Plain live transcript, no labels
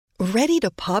Ready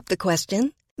to pop the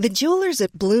question? The jewelers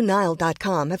at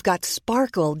BlueNile.com have got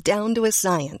sparkle down to a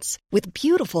science with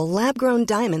beautiful lab-grown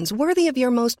diamonds worthy of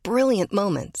your most brilliant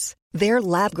moments. Their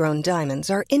lab-grown diamonds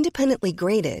are independently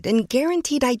graded and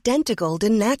guaranteed identical to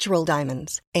natural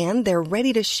diamonds, and they're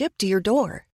ready to ship to your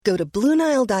door. Go to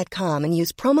BlueNile.com and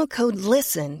use promo code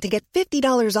LISTEN to get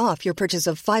 $50 off your purchase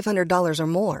of $500 or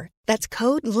more. That's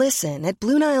code LISTEN at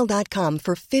BlueNile.com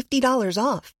for $50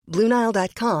 off.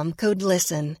 BlueNile.com, code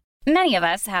LISTEN. Many of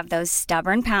us have those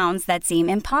stubborn pounds that seem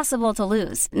impossible to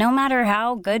lose, no matter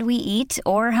how good we eat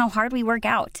or how hard we work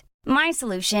out. My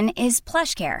solution is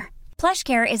PlushCare.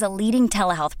 PlushCare is a leading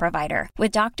telehealth provider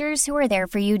with doctors who are there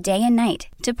for you day and night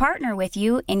to partner with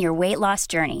you in your weight loss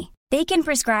journey. They can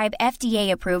prescribe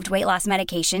FDA-approved weight loss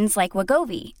medications like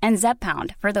Wegovy and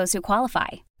Zepbound for those who qualify.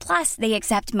 Plus, they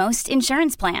accept most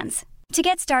insurance plans. To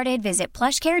get started, visit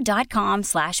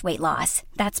plushcare.com/weightloss.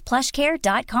 That's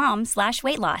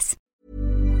plushcare.com/weightloss.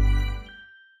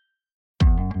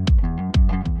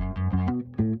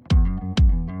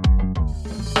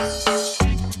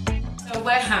 So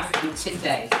we're having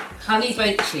today honey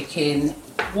baked chicken,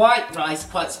 white rice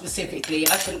quite specifically.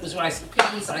 I thought it was rice and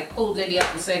peas. I called Lily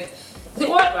up and said, is it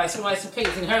white rice or rice and peas?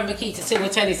 And her and Makita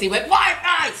simultaneously went, white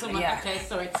rice! I'm like, okay,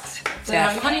 sorry. So we're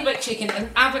having honey baked chicken, an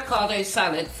avocado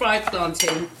salad, fried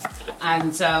plantain,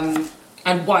 and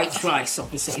white rice,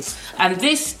 obviously. And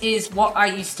this is what I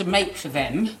used to make for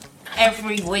them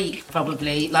every week,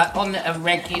 probably, like on a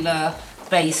regular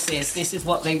basis. This is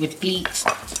what they would eat.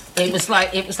 It was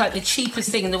like the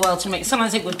cheapest thing in the world to make.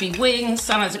 Sometimes it would be wings,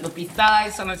 sometimes it would be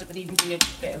thighs, sometimes it would even be a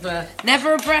bit of a...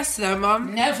 Never a breast though,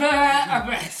 Mum. Never a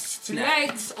breast. No.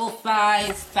 Legs or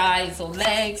thighs or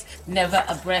legs. Never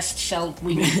a breast shelled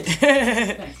wing.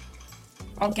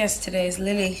 Our guest today is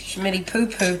Lily Schmidty Poo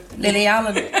Poo. Lily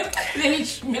Allen. Lily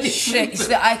Schmidty Poo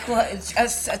Poo. I call it,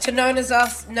 known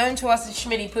to us as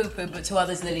Schmidty Poo Poo, but to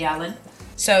others Lily Allen.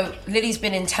 So Lily's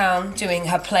been in town doing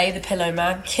her play, The Pillow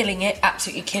Man, killing it,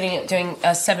 absolutely killing it, doing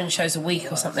 7 shows a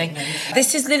week or something.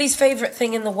 This is Lily's favourite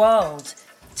thing in the world,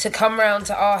 to come round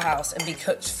to our house and be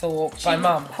cooked for by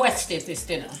Mum. She requested this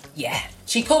dinner. Yeah.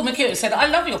 She called Makita and said, I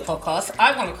love your podcast,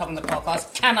 I want to come on the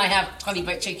podcast, can I have honey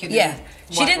baked chicken? Yeah.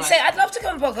 She didn't say, I'd love to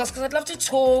come on the podcast because I'd love to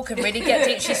talk and really get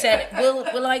deep. She said,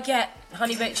 will I get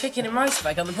honey baked chicken and rice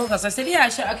bag on the podcast? I said, yeah,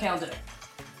 sure, okay, I'll do it.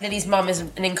 Lily's mum is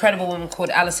an incredible woman called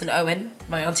Alison Owen,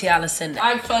 my auntie Alison.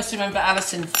 I first remember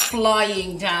Alison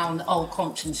flying down Old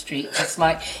Compton Street, just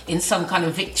like in some kind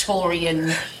of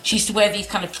Victorian... She used to wear these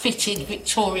kind of fitted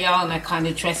Victoriana kind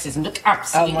of dresses and look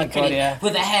absolutely brilliant,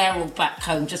 with her hair all back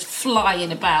home, just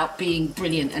flying about, being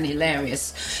brilliant and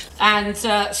hilarious. And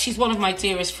she's one of my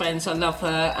dearest friends. I love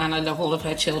her and I love all of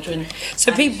her children.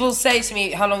 So people say to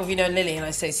me, how long have you known Lily? And I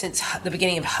say, since the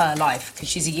beginning of her life, because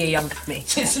she's a year younger than me.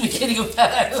 Since the beginning of her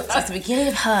life. Since the beginning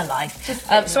of her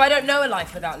life. So I don't know a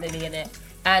life without Lily in it.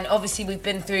 And obviously we've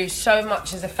been through so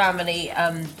much as a family,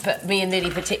 but me and Lily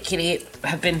particularly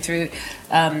have been through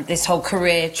this whole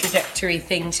career trajectory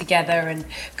thing together and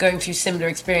going through similar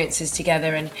experiences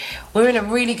together. And we're in a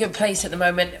really good place at the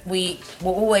moment. We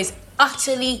were always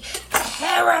utterly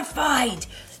horrified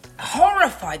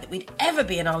that we'd ever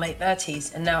be in our late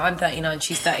 30s. And now I'm 39,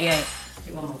 she's 38.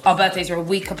 Our birthdays are a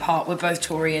week apart. We're both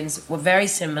Taurians. We're very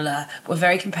similar. We're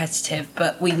very competitive,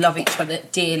 but we love each other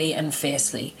dearly and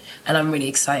fiercely. And I'm really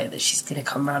excited that she's going to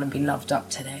come round and be loved up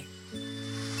today.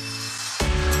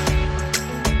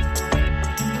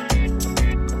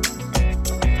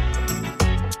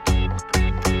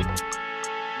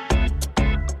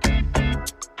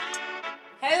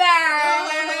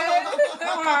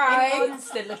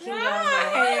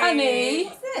 Honey.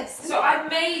 What's this? So I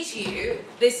made you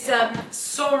this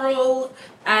sorrel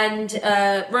and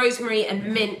rosemary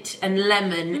and mint and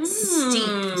lemon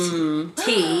steeped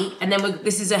tea, and then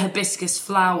this is a hibiscus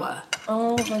flower.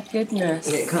 Oh my goodness.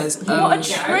 It goes, what a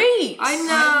treat! I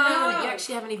know. You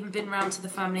actually haven't even been round to the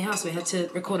family house. We had to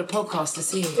record a podcast to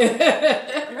see you.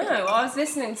 No, I was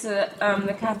listening to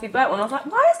the Kathy Burke one. I was like,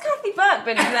 why has Kathy Burke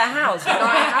been to their house when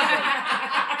I haven't?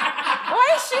 Why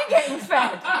is she getting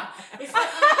fed? I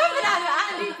haven't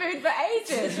had Andy food for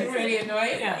ages. It's really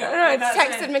annoying. I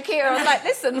texted Makita. I was like,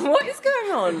 listen, what is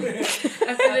going on? And so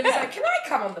then he's like, can I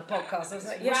come on the podcast? I was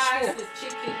like, yeah, sure.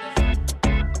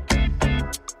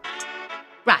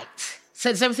 Right. So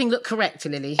does everything look correct,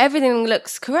 Lily? Everything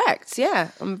looks correct,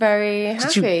 yeah. I'm very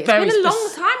happy. It's been a long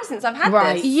time since I've had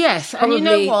this. Yes, and you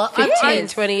know what? 15,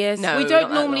 20 years. No, we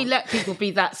don't normally let people be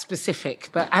that specific,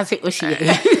 but as it was you.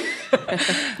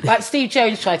 Like Steve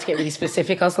Jones tried to get really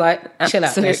specific. I was like, chill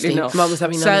out there, Steve. Not. Mum was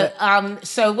having none of it.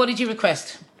 So what did you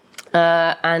request?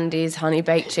 Andy's honey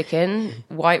baked chicken,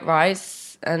 white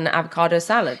rice, and avocado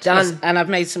salad. Done. Yes, and I've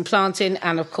made some plantain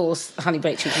and, of course, honey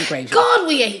baked chicken gravy. God,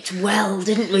 we ate well,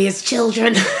 didn't we, as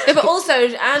children? Yeah, but also,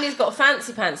 Annie's got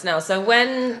fancy pants now, so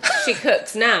when she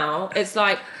cooks now, it's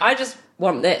like, I just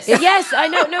want this. Yes, I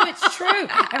know. No, it's true.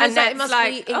 And then it's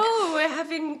like, oh, we're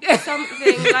having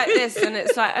something like this, and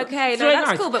it's like, okay, no, very that's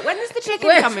nice. cool, but when is the chicken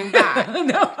coming back?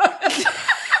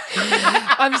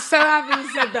 I'm so happy you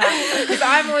said that. Because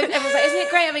everyone's like, isn't it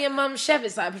great having a mum chef?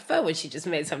 It's like, I prefer when she just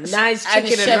made some nice And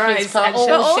chicken and chef rice. is part- and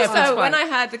But Chef is also, when fine. I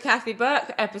heard the Kathy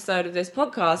Burke episode of this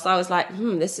podcast, I was like,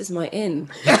 this is my in.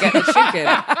 Get the chicken.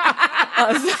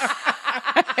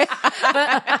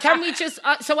 But can we just...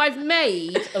 so I've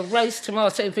made a roast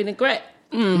tomato vinaigrette.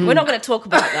 We're not going to talk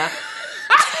about that.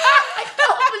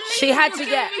 you had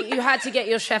to get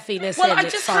your chefiness Well, in. I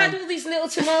it's just fine. had all these little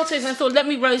tomatoes and I thought, let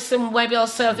me roast them, maybe I'll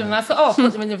serve them. And I thought, I'll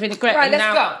put them in the vinaigrette. Right, and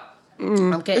let's now go.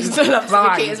 I'm getting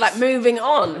It's like moving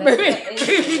on.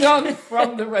 moving on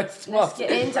from the roast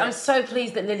tomato. I'm so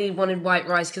pleased that Lily wanted white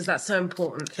rice because that's so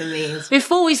important for me.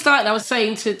 Before we started, I was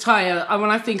saying to Taya, when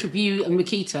I think of you and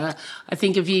Makita, I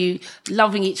think of you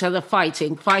loving each other,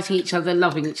 fighting each other,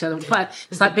 loving each other. But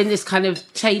it's like been this kind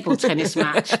of table tennis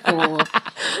match for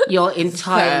your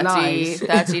entire lives.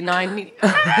 39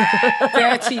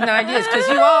 39 years, because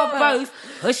you are both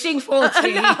pushing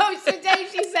 40. No, today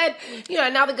she said,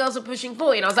 now the girls are pushing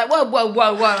 40. And I was like, whoa.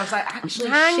 I was like, actually,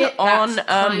 Hang shit, on that's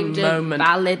a kind moment. of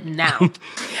valid now.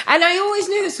 And I always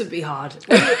knew this would be hard.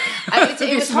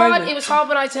 It was hard. It was hard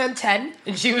when I turned 10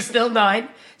 and she was still 9.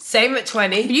 Same at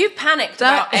 20. You've panicked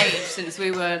about age since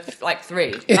we were like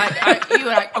 3. Like, you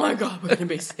were like, oh my God, we're going to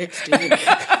be 16.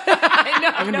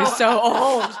 I'm going to be so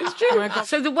old. It's true. Oh my God.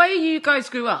 So the way you guys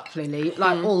grew up, Lily,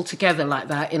 like all together like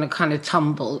that in a kind of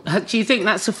tumble, do you think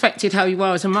that's affected how you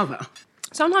are as a mother?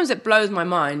 Sometimes it blows my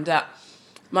mind that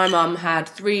my mum had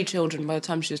 3 children by the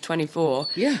time she was 24.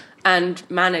 Yeah. And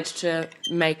managed to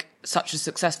make such a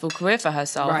successful career for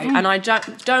herself. Right. And I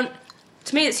don't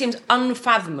to me, it seems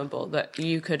unfathomable that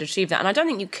you could achieve that. And I don't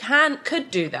think you could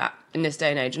do that in this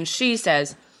day and age. And she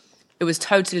says it was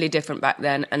totally different back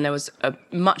then, and there was a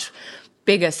much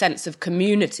bigger sense of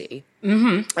community,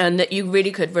 and that you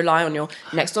really could rely on your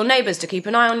next door neighbours to keep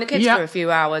an eye on the kids for a few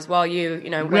hours while you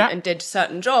went and did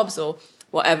certain jobs or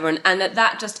whatever, and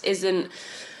that just isn't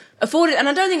afforded. And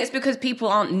I don't think it's because people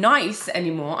aren't nice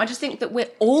anymore. I just think that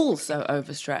we're all so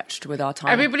overstretched with our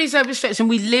time. Everybody's overstretched and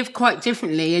we live quite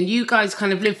differently, and you guys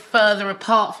kind of live further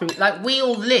apart from it. Like, we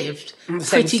all lived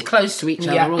pretty close to each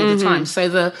other all the time.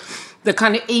 So the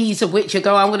kind of ease of which you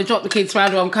go, I'm going to drop the kids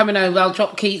around, or I'm coming over, I'll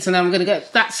drop Keats, and then I'm going to go.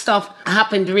 That stuff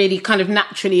happened really kind of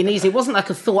naturally and easy. It wasn't like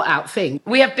a thought out thing.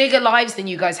 We have bigger lives than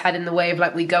you guys had in the way of,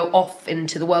 like, we go off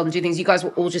into the world and do things. You guys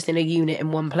were all just in a unit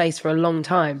in one place for a long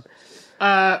time.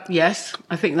 Yes,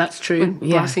 I think that's true.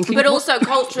 Yeah. I was thinking, But also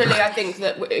culturally, I think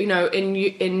that,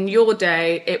 in your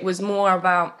day, it was more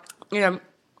about,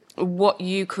 what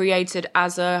you created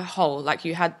as a whole. Like,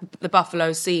 you had the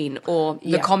Buffalo scene or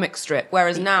the comic strip,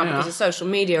 whereas now, because of social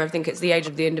media, I think it's the age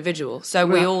of the individual. So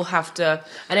we all have to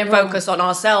focus on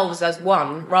ourselves as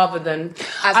one rather than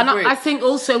as a group. I think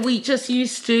also we just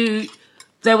used to...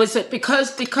 There was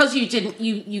because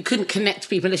you couldn't connect to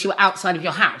people unless you were outside of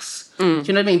your house. Do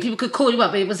you know what I mean? People could call you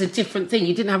up, but it was a different thing.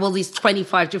 You didn't have all these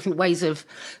 25 different ways of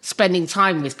spending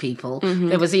time with people.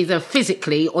 There was either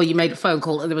physically, or you made a phone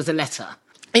call, or there was a letter.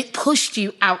 It pushed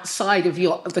you outside of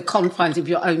the confines of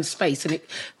your own space, and it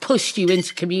pushed you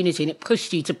into community, and it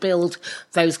pushed you to build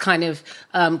those kind of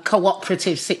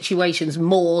cooperative situations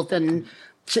more than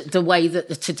the way that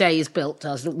the today is built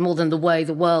does, more than the way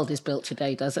the world is built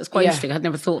today does. That's quite interesting. I'd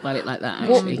never thought about it like that,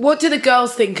 actually. What do the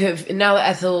girls think of, now that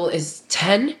Ethel is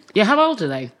 10? Yeah, how old are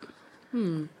they?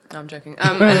 No, I'm joking.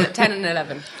 10 and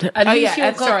 11. And who's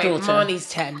your sorry, goddaughter? Marnie's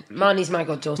 10. Marnie's my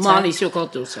goddaughter. Marnie's your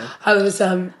goddaughter. I was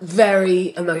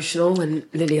very emotional when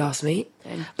Lily asked me.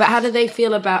 But how do they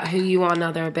feel about who you are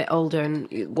now they're a bit older, and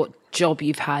what job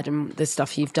you've had and the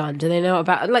stuff you've done? Do they know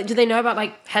about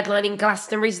headlining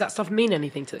Glastonbury? Does that stuff mean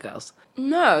anything to the girls?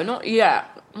 No, not yet.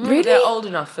 Really? They're old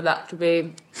enough for that to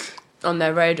be on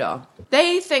their radar.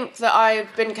 They think that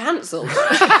I've been cancelled.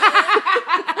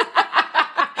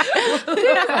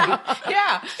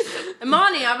 Yeah. And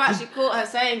Marnie, I've actually caught her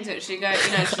saying to it. She goes,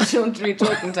 she wanted to be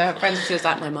talking to her friends. She was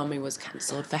like, my mummy was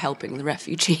cancelled for helping the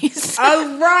refugees.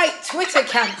 Oh, right. Twitter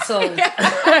cancelled.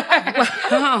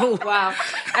 Wow.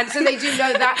 And so they do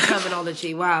know that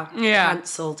terminology. Wow. Yeah.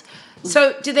 Cancelled.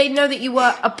 So do they know that you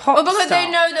were a pop Well, because star? they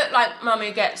know that, like,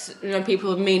 mummy gets,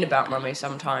 people mean about mummy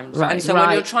sometimes. Right. And so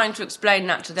when you're trying to explain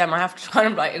that to them, I have to kind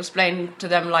of, like, explain to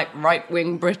them, like,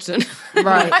 right-wing Britain.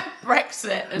 Right. Like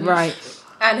Brexit. And, Right.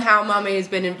 and how Mummy has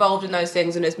been involved in those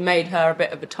things and has made her a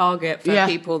bit of a target for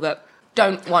people that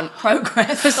don't want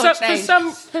progress or change.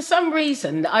 For some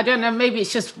reason, I don't know, maybe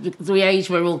it's just the age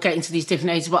we're all getting to these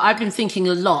different ages, but I've been thinking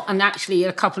a lot, and actually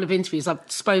a couple of interviews I've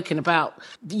spoken about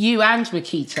you and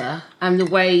Makita and the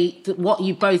way that what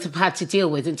you both have had to deal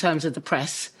with in terms of the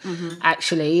press,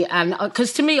 actually. And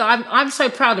because to me, I'm so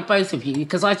proud of both of you,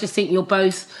 because I just think you've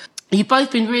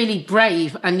both been really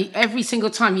brave, and every single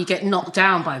time you get knocked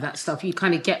down by that stuff, you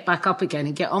kind of get back up again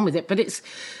and get on with it. But it's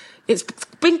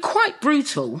been quite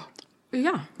brutal.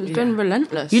 Yeah, it's been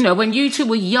relentless. You know, when you two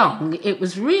were young, it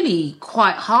was really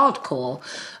quite hardcore.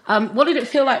 What did it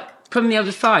feel like from the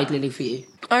other side, Lily, for you?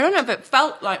 I don't know if it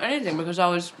felt like anything because I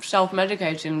was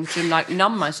self-medicating to, like,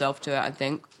 numb myself to it, I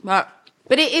think. But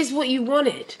it is what you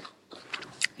wanted.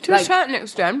 To a certain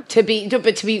extent. To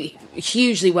be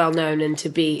hugely well known and to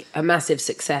be a massive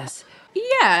success.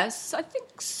 Yes, I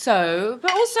think so,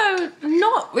 but also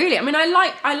not really. I mean, I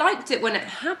liked it when it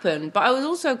happened, but I was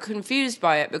also confused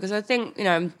by it because I think, you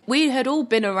know, we had all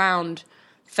been around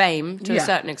fame to a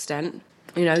certain extent.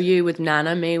 You know, you with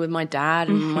Nana, me with my dad,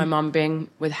 and my mum being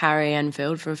with Harry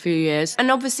Enfield for a few years.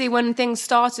 And obviously when things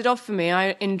started off for me,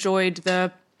 I enjoyed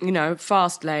the, you know,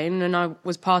 fast lane and I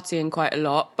was partying quite a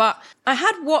lot. But I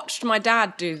had watched my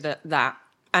dad do that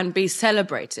and be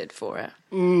celebrated for it.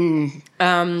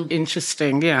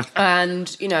 Interesting, yeah.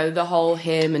 And, you know, the whole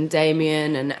him and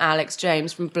Damien and Alex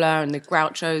James from Blur and the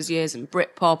Groucho's years and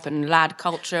Britpop and lad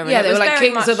culture. And yeah, they were like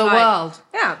kings of the world.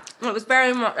 Yeah, it was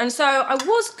very much. And so I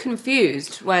was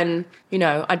confused when, you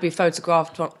know, I'd be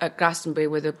photographed at Glastonbury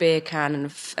with a beer can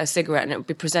and a cigarette and it would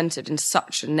be presented in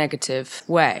such a negative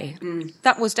way.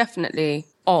 That was definitely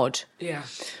odd. Yeah.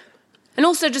 And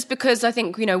also just because I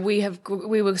think, you know, we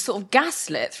were sort of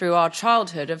gaslit through our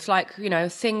childhood of, like, you know,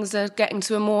 things are getting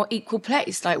to a more equal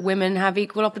place. Like, women have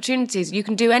equal opportunities. You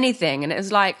can do anything. And it was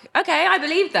like, okay, I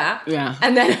believe that. Yeah.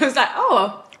 And then it was like,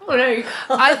 oh no.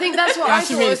 I think that's what I That's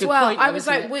a thought really as good well. point, I though, was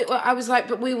isn't like,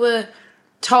 but we were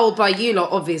told by you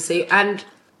lot, obviously, and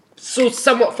sort of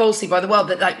somewhat falsely by the world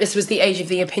that, like, this was the age of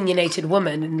the opinionated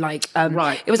woman, and, like,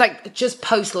 right. It was like just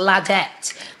post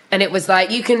Ladette. And it was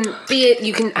like, you can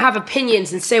have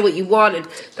opinions and say what you want, and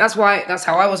that's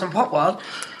how I was on Pop World.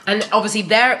 And obviously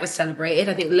there it was celebrated.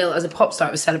 I think Lil, as a pop star,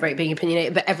 it was celebrated being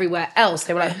opinionated, but everywhere else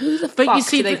they were like, who the fuck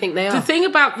do they think they are? The thing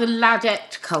about the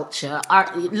Ladette culture,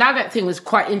 Ladette thing was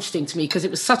quite interesting to me because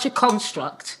it was such a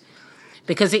construct.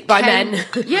 Because it by came, men.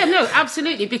 Yeah, no,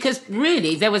 absolutely. Because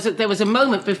really, there was a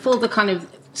moment before the kind of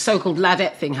so-called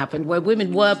Ladette thing happened where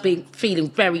women were feeling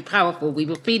very powerful. We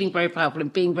were feeling very powerful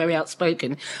and being very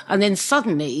outspoken. And then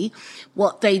suddenly,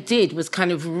 what they did was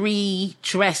kind of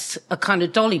redress a kind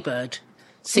of Dolly Bird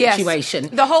situation.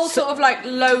 Yes. The whole sort of like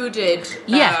loaded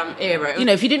era. You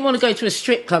know, if you didn't want to go to a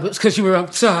strip club, it was because you were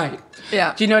uptight.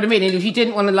 Yeah. Do you know what I mean? And if you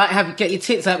didn't want to get your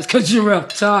tits out, it's because you were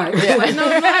uptight. Yeah. Like, no,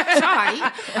 I'm not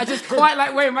uptight. I just quite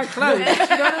like wearing my clothes. Do you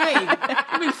know what I mean?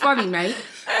 It'd be funny, mate.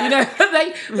 You know,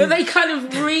 they kind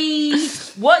of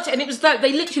re-watch, and it was like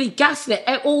they literally gaslit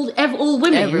all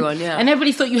women. Everyone, yeah. And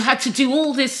everybody thought you had to do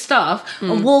all this stuff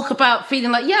and walk about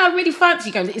feeling like, yeah, I really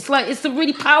fancy going. It's like, it's the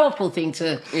really powerful thing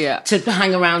to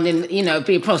hang around and, you know,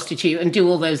 be a prostitute and do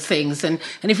all those things. And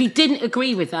if you didn't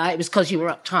agree with that, it was because you were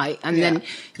uptight. And then,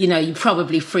 you know, you're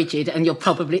probably frigid and you're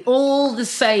probably all the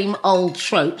same old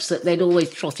tropes that they'd always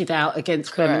trotted out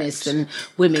against feminists and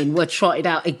women were trotted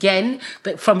out again,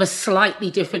 but from a slightly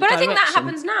different But I direction. think that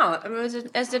happens now. I mean,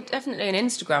 there's definitely an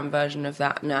Instagram version of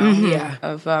that now. Yeah.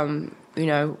 Of, you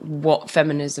know, what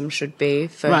feminism should be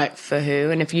for who.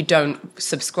 And if you don't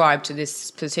subscribe to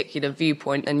this particular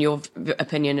viewpoint, then your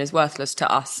opinion is worthless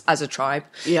to us as a tribe.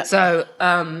 Yeah. So,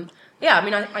 I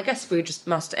mean, I guess we just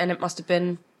must, and it must have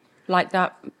been like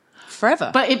that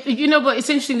forever. But, you know, but it's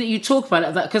interesting that you talk about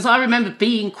it, because I remember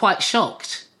being quite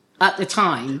shocked at the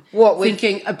time,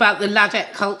 thinking about the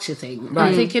Ladette culture thing.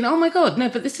 Right. Thinking, oh my God, no,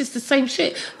 but this is the same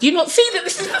shit. Do you not see that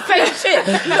this is the same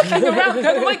shit? Looking around going,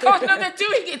 oh my God, no, they're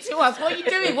doing it to us. What are you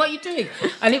doing? What are you doing?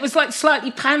 And it was like slightly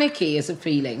panicky as a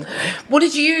feeling. What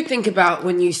did you think about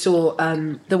when you saw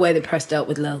the way the press dealt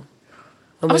with Lil?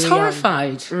 I was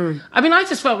horrified. I mean, I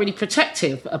just felt really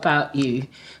protective about you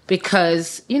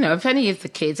because, you know, if any of the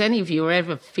kids, any of you are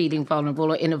ever feeling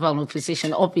vulnerable or in a vulnerable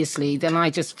position, obviously, then I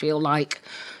just feel like,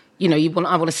 you know,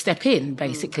 I want to step in,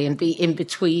 basically, and be in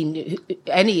between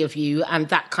any of you and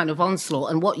that kind of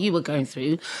onslaught. And what you were going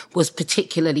through was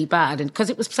particularly bad. And because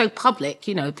it was so public,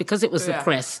 you know, because it was the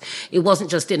press, it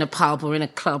wasn't just in a pub or in a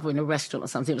club or in a restaurant or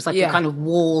something. It was like a kind of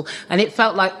wall. And it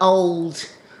felt like old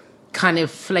kind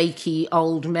of flaky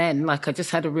old men. Like, I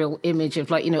just had a real image of,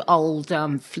 like, old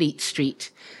Fleet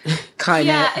Street kind of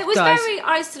Yeah, it was guys. very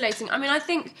isolating. I mean, I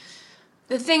think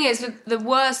the thing is, the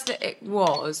worse that it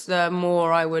was, the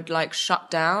more I would, like, shut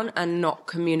down and not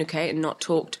communicate and not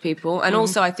talk to people. And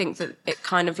also, I think that it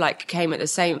kind of, like, came at a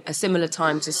similar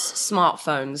time to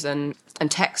smartphones and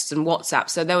texts and WhatsApp.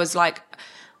 So there was, like,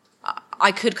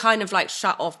 I could kind of, like,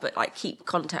 shut off but, like, keep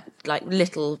contact, like,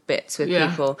 little bits with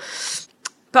people.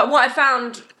 But what I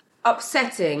found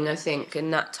upsetting, I think,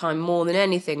 in that time more than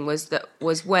anything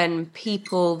was when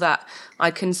people that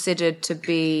I considered to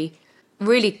be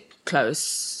really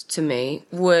close to me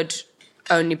would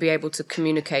only be able to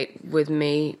communicate with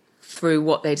me through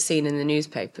what they'd seen in the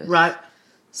newspapers. Right.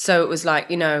 So it was like,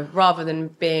 rather than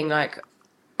being like,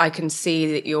 I can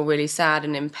see that you're really sad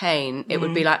and in pain, it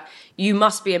would be like, you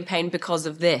must be in pain because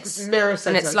of this. Mirror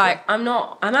and it's like, I'm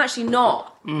actually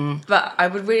not. But I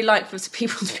would really like for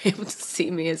people to be able to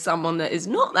see me as someone that is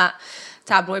not that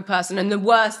tabloid person. And the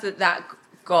worse that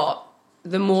got,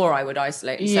 the more I would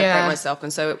isolate and separate myself.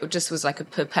 And so it just was like a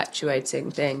perpetuating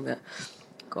thing that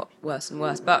got worse and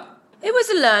worse. But it was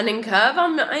a learning curve.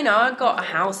 I got a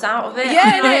house out of it.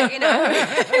 Yeah,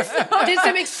 Did did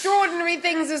some extraordinary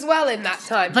things as well in that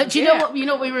time. But you know what we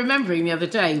were remembering the other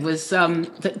day was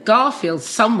that Garfield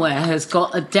somewhere has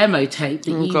got a demo tape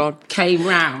that came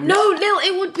round. No, Lil,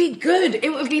 it would be good.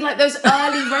 It would be like those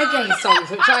early reggae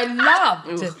songs, which I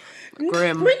loved.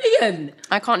 Grim. Brilliant.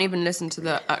 I can't even listen to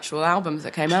the actual albums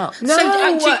that came out. No,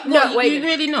 wait. You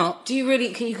really not? Do you really?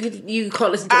 You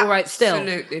can't listen to All Right Still?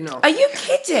 Absolutely not. Are you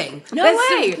kidding? No There's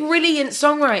way. some brilliant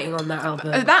songwriting on that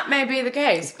album. That may be the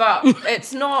case, but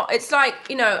it's not. It's like,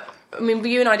 I mean,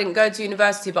 you and I didn't go to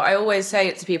university, but I always say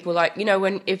it to people, like,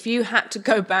 if you had to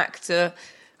go back to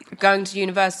going to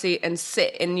university and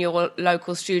sit in your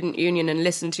local student union and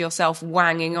listen to yourself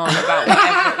wanging on about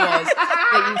whatever it was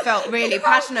that you felt really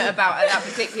passionate about at that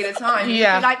particular time.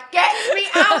 Yeah. You'd be like, get me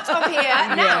out of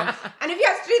here now. And if you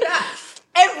have to do that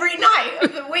every night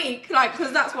of the week, like,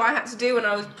 because that's what I had to do when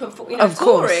I was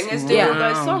touring, is do all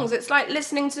those songs. It's like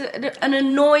listening to an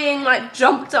annoying, like,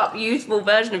 jumped up, youthful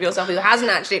version of yourself who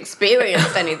hasn't actually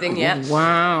experienced anything yet.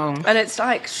 Wow. And it's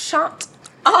like, shut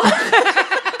up.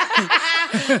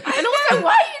 And also,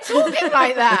 why are you talking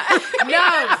like that?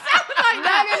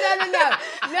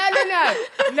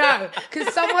 No.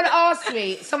 Because someone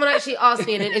actually asked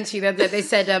me in an interview that they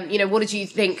said, what did you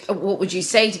think? What would you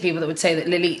say to people that would say that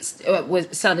Lily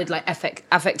sounded like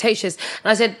affectatious?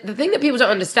 And I said, the thing that people don't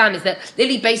understand is that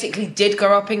Lily basically did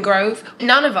grow up in Grove.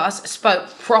 None of us spoke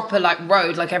proper like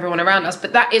road like everyone around us,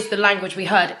 but that is the language we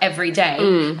heard every day,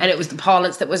 and it was the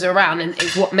parlance that was around, and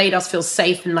it's what made us feel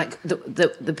safe, and like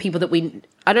the people that we.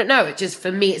 I don't know. It just,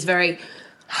 for me, it's very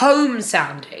home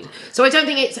sounding. So I don't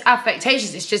think it's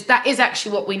affectatious. It's just that is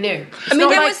actually what we knew. I mean,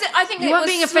 I think it was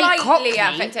being a fake slightly Cockney.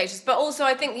 affectatious, but also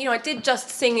I think, I did just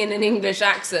sing in an English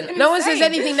accent. No one says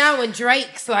anything now when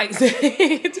Drake's like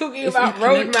talking about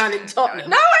Roadman in Tottenham.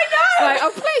 No, I know. Like,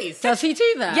 oh please. Does he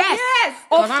do that? Yes.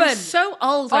 God, Often. I'm so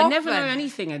old. I never know Often.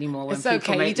 anything anymore when It's people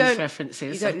okay. make these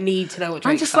references. You don't need to know what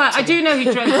I'm Drake's just like, I do know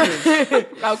who Drake is.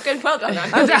 Oh, good. Well done.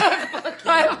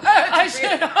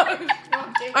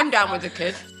 I'm down with the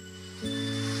kid.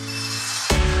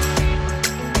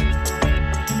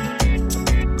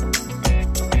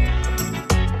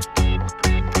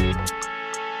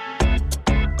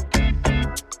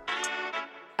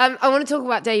 I want to talk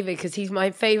about David because he's my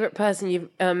favourite person you've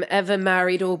ever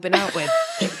married or been out with.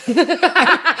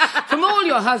 From all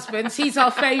your husbands, he's our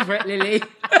favourite, Lily.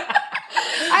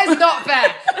 That's not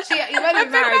fair. You've only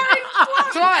been married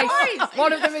twice.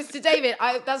 One of them is to David.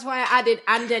 That's why I added,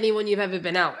 and anyone you've ever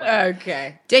been out with.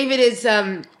 Okay. David is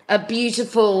a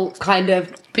beautiful kind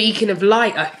of beacon of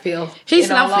light, I feel.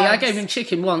 He's in our lovely. I lives. gave him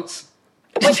chicken once.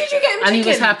 When did you get him And he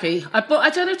was chicken? happy.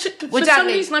 For some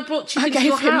reason, I brought chicken to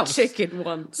your house. chicken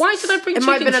once. Why did I bring It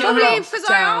might chicken have to been your a house? Because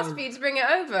I asked for you to bring it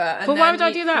over. And But why then would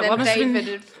I do that? Then Well, I must have been-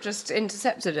 David had just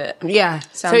intercepted it. Yeah.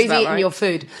 Sounds so he's about eating right. your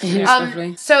food.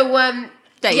 lovely.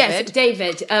 David. Yes,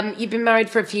 David. You've been married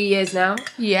for a few years now.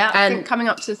 Yeah, I And- think coming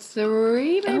up to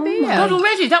 3, maybe. Oh, God,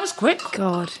 already? That was quick.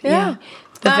 God. Yeah.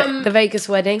 The Vegas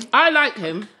wedding. I like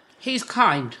him. He's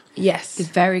kind. Yes. He's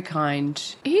very kind.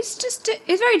 He's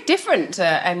very different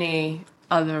to any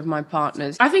other of my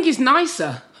partners. I think he's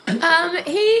nicer.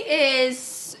 He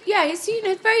is,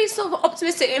 he's very sort of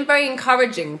optimistic and very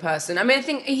encouraging person. I mean, I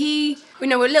think a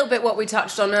little bit what we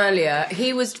touched on earlier,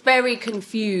 he was very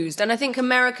confused. And I think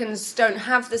Americans don't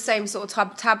have the same sort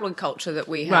of tabloid culture that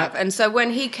we have. Right. And so when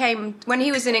he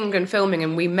was in England filming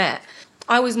and we met,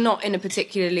 I was not in a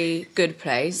particularly good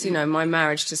place. You know, my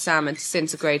marriage to Sam had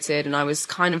disintegrated, and I was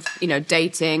kind of, you know,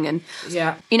 dating, and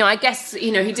you know, I guess,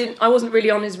 you know, I wasn't really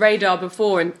on his radar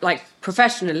before, and like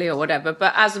professionally or whatever.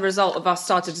 But as a result of us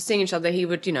started to seeing each other, he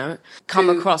would, you know, come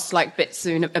across like bits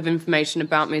of information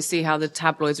about me, see how the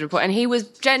tabloids report, and he was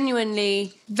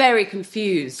genuinely very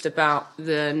confused about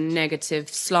the negative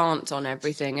slant on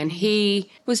everything, and he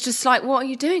was just like, "What are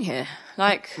you doing here?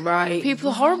 Like, people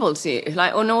are horrible to you.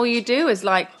 Like, and all you do is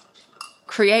like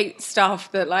create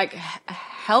stuff that like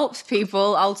helps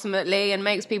people ultimately and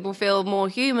makes people feel more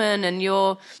human, and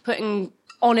you're putting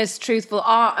honest, truthful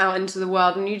art out into the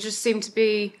world, and you just seem to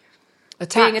be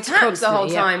being attacked the whole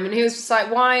time." And he was just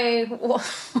like, "Why?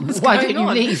 Why didn't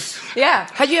you leave?" Yeah.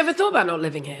 Had you ever thought about not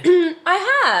living here? I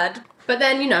had, but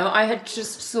then, you know, I had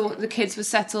just thought the kids were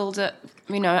settled at,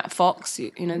 you know, at Fox,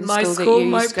 you know, the school that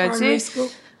you used to go to. School.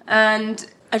 And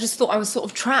I just thought I was sort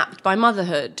of trapped by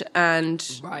motherhood, and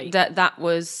that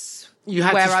was where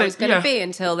I was going to be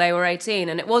until they were 18.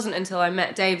 And it wasn't until I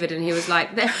met David and he was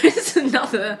like, "There is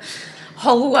another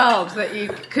whole world that you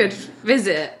could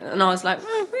visit." And I was like,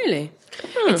 "Oh, really?"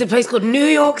 It's a place called New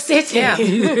York City. Yeah.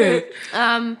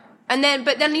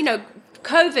 But then, you know,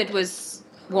 COVID was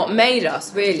what made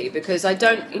us, really, because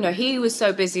you know, he was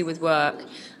so busy with work.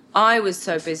 I was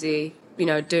so busy, you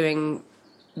know, doing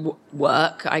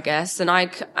work, I guess.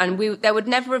 There would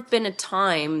never have been a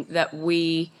time that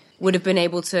we would have been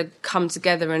able to come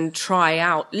together and try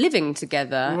out living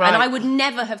together. Right. And I would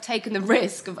never have taken the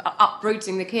risk of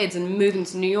uprooting the kids and moving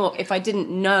to New York if I didn't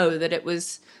know that it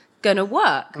was going to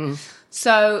work.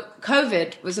 So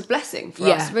COVID was a blessing for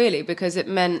us, really, because it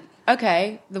meant,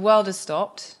 okay, the world has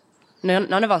stopped.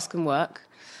 None of us can work.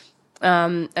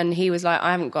 And he was like,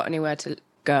 "I haven't got anywhere to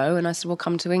go." And I said, "Well,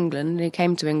 come to England." And he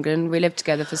came to England. We lived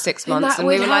together for 6 months, and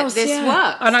we were like, "This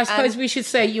works." And I suppose we should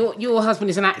say your husband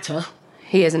is an actor.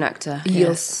 He is an actor.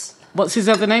 Yes. What's his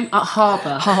other name?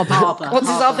 Harbour. What's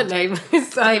his other name?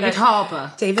 David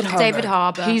Harbour. David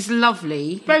Harbour. He's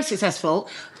lovely, very successful.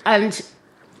 And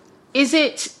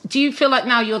do you feel like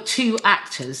now you're two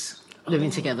actors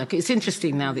living together? It's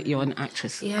interesting now that you're an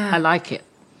actress. Yeah. I like it.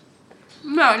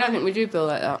 No, I don't think we do feel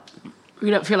like that.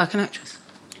 You don't feel like an actress?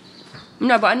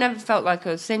 No, but I never felt like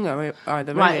a singer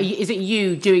either. Right, really. is it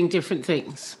you doing different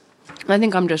things? I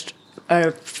think I'm just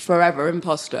a forever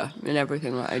imposter in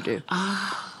everything that I do.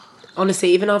 Honestly,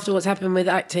 even after what's happened with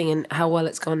acting and how well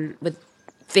it's gone with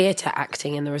theatre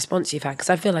acting and the response you've had,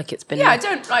 because I feel like it's been... Yeah, I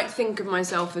don't, like, think of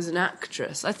myself as an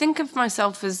actress. I think of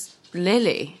myself as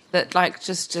Lily, that, like,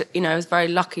 just, you know, is very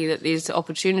lucky that these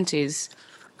opportunities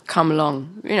come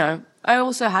along, you know. I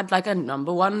also had, like, a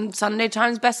 #1 Sunday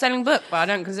Times best-selling book, but I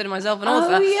don't consider myself an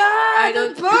author. Oh, yeah,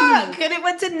 the book! And it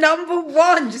went to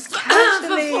 #1, just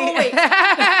casually. For 4 weeks.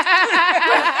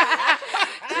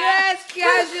 Just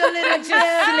casual little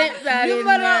slip that in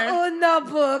there. Own the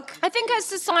book. I think as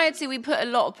society, we put a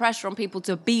lot of pressure on people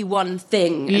to be one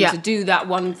thing and to do that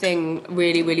one thing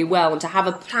really, really well and to have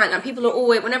a plan. And people are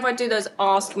always, whenever I do those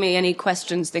Ask Me Any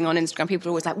Questions thing on Instagram, people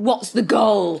are always like, "What's the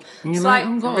goal?" It's like,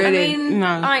 really? I mean,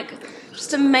 like,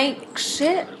 just to make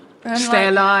shit. And stay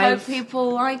alive. Hope people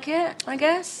like it, I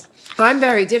guess. I'm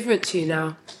very different to you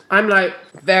now. I'm like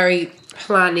very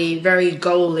planny, very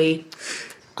goaly.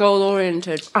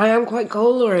 Goal-oriented. I am quite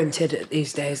goal-oriented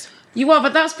these days. You are,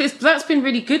 but that's been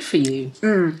really good for you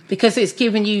because it's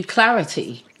given you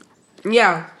clarity.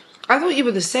 Yeah. I thought you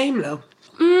were the same, though.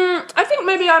 I think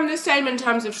maybe I'm the same in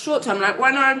terms of short term. Like,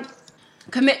 when I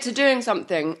commit to doing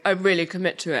something, I really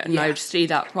commit to it and I see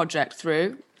that project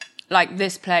through. Like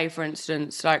this play, for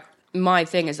instance, like, my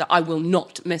thing is that I will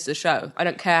not miss a show. I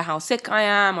don't care how sick I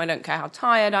am. I don't care how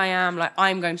tired I am. Like,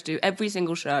 I'm going to do every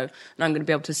single show, and I'm going to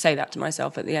be able to say that to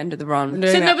myself at the end of the run.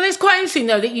 But it's quite interesting,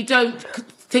 though, that you don't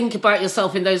think about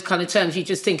yourself in those kind of terms. You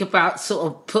just think about sort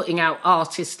of putting out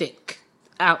artistic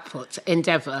output,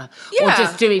 endeavour, or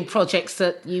just doing projects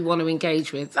that you want to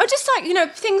engage with. I just, like, you know,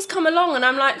 things come along, and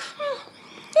I'm like,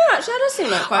 yeah, actually, that does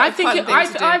seem like quite a fun thing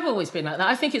to do. I've always been like that.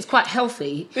 I think it's quite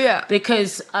healthy. Yeah.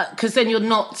 Because then you're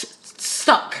not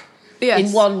stuck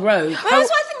in one road. Well,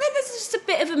 that's why I think that there's just a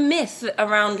bit of a myth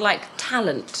around, like,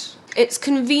 talent. It's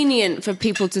convenient for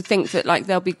people to think that, like,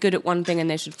 they'll be good at one thing and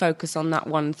they should focus on that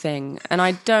one thing. And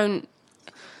I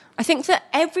think that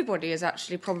everybody is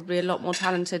actually probably a lot more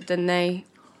talented than they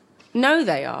know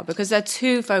they are, because they're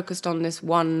too focused on this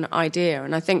one idea.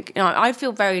 And I think, you know, I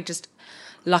feel very just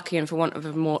lucky, and for want of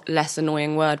a less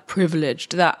annoying word,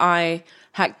 privileged, that I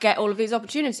get all of these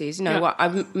opportunities. You know,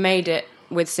 I've made it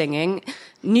with singing,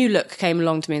 New Look came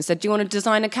along to me and said, do you want to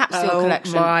design a capsule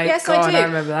collection? Yes, I do. I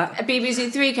remember that.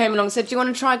 BBC Three came along and said, do you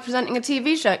want to try presenting a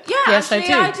TV show? Yeah, Yes,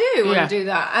 actually, I I do. do want to do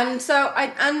that. And so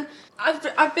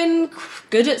I've been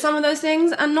good at some of those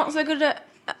things and not so good at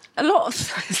a lot of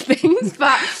those things,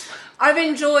 but I've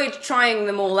enjoyed trying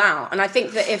them all out. And I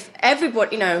think that if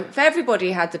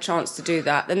everybody had the chance to do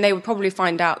that, then they would probably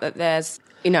find out that there's,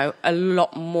 a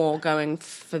lot more going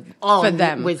for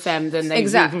them. With them than they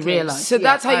Exactly. even realise. So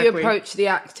that's how I you agree. approach the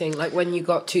acting. Like when you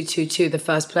got 222, the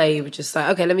first play, you were just like,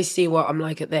 okay, let me see what I'm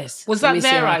like at this. Was Let that me see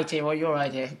their how- idea or your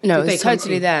idea? No, Did they it's come to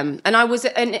totally you? them.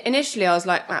 And initially I was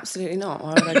like, absolutely not.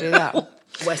 Why would I do that?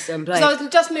 West End play. So I was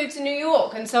just moved to New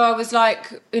York, and so I was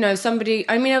like, somebody.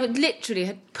 I mean, I literally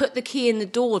had put the key in the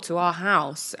door to our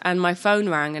house, and my phone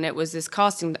rang, and it was this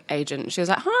casting agent. She was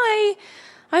like, "Hi,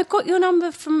 I've got your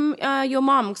number from your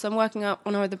mum because I'm working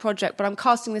on the project, but I'm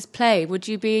casting this play. Would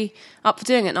you be up for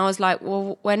doing it?" And I was like,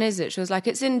 "Well, when is it?" She was like,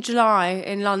 "It's in July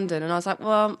in London." And I was like,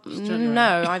 "Well,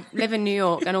 no, I live in New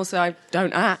York, and also I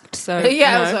don't act, so also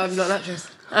I'm not an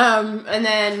actress. And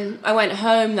then I went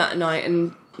home that night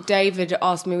and David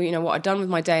asked me, what I'd done with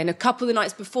my day. And a couple of the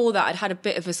nights before that, I'd had a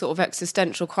bit of a sort of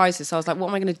existential crisis. I was like, what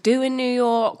am I going to do in New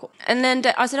York? And then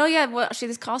I said, oh, yeah, well, actually,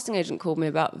 this casting agent called me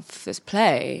about this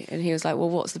play. And he was like, well,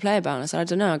 what's the play about? And I said, I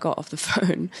don't know. I got off the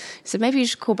phone. He said, maybe you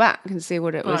should call back and see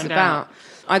what it was about.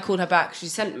 I called her back. She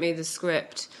sent me the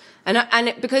script.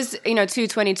 Because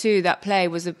 222, that play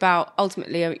was about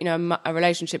ultimately a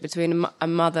relationship between a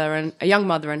young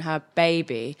mother and her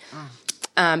baby.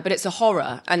 But it's a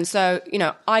horror. And so,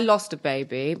 I lost a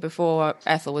baby before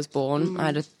Ethel was born. I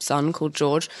had a son called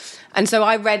George. And so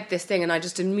I read this thing and I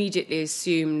just immediately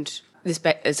assumed this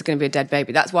is going to be a dead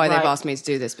baby. That's why they've asked me to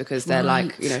do this, because they're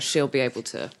like, she'll be able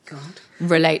to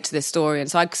relate to this story.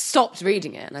 And so I stopped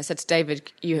reading it and I said to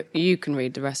David, you can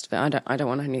read the rest of it. I don't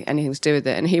want anything to do with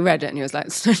it. And he read it and he was like,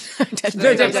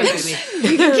 no, dead baby.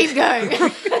 You can keep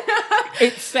going.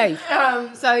 It's safe.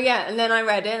 And then I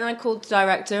read it and I called the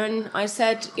director and I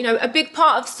said, a big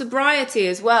part of sobriety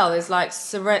as well is like,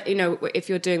 if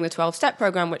you're doing the 12-step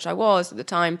program, which I was at the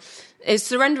time, is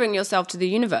surrendering yourself to the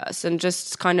universe and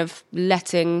just kind of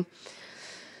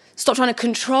stop trying to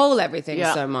control everything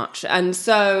so much. And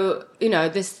so,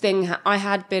 this thing, I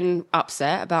had been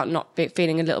upset about not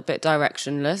feeling a little bit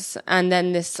directionless. And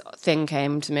then this thing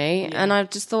came to me and I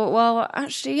just thought, well,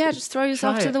 actually, just throw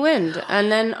yourself to the wind.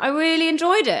 And then I really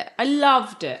enjoyed it. I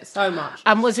loved it so much.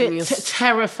 And was it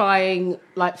terrifying,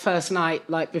 like, first night,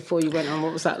 like, before you went on?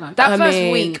 What was that like? That first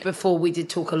week before we did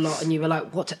talk a lot and you were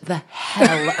like, what the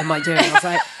hell am I doing? I was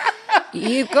like...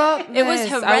 You got this. It was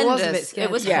horrendous. I was a bit scared.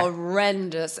 It was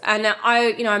horrendous. And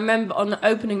I remember on the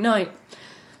opening night,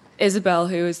 Isabel,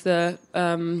 who was the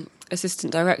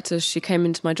assistant director, she came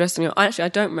into my dressing room. Actually, I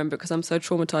don't remember because I'm so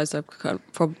traumatized.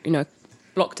 I've probably,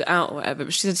 blocked it out or whatever.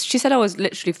 But she said I was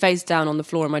literally face down on the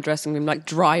floor in my dressing room, like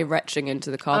dry retching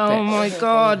into the carpet. Oh my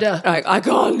God. Like, I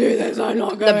can't do this. I'm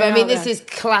not going. But I mean, this is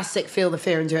classic Feel the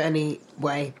Fear and Do It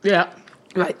Anyway. Yeah.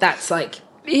 Like, that's like...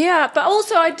 Yeah, but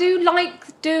also I do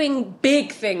like doing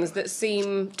big things that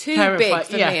seem too big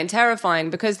for me and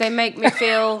terrifying because they make me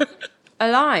feel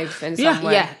alive in some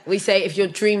way. Yeah, we say if your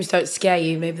dreams don't scare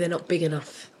you, maybe they're not big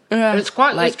enough. Yeah. It's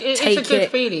quite like, it's a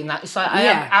good feeling. That it's like I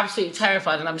am absolutely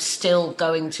terrified, and I'm still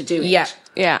going to do it.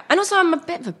 Yeah, and also I'm a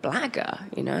bit of a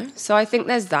blagger, so I think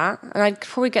there's that, and I'd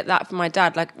probably get that from my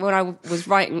dad. Like when I was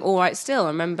writing All Right Still, I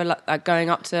remember like going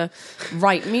up to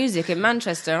write music in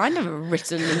Manchester. I'd never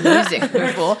written music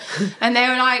before, and they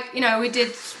were like,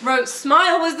 wrote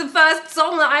Smile was the first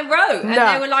song that I wrote, and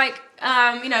they were like,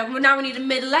 now we need a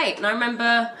middle eight, and I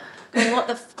remember going, what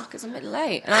the fuck is a middle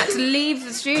eight? And I had to leave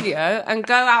the studio and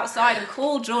go outside and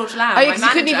call George Lamb, my manager,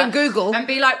 you couldn't even Google. and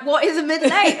be like, what is a middle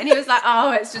eight? And he was like,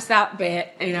 oh, it's just that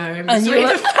bit, in between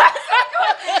the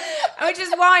which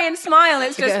is why in Smile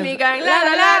it's just me going la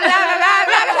la la la la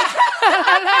la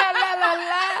la la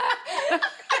la.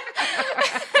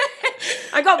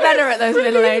 I got better at those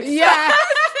middle eights. Yeah.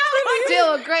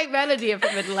 Still a great melody of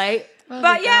a middle eight. But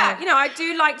I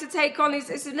do like to take on these.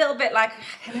 It's a little bit like,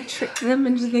 can I trick them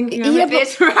into thinking I'm a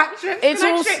theatre actress?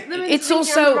 It's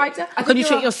also. Could you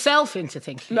trick yourself into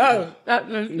thinking? No,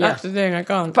 that's the thing. I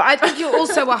can't. But I think you're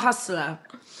also a hustler,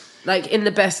 like in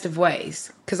the best of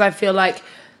ways, because I feel like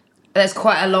there's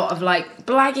quite a lot of like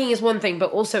blagging is one thing,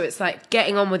 but also it's like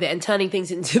getting on with it and turning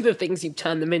things into the things you've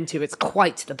turned them into. It's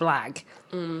quite the blag.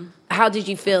 How did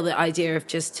you feel the idea of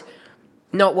just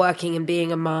not working and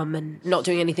being a mum and not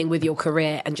doing anything with your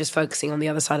career and just focusing on the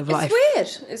other side of life?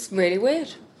 It's weird. It's really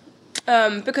weird.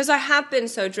 because I had been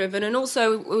so driven, and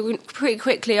also pretty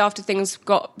quickly after things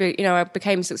I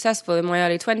became successful in my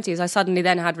early 20s, I suddenly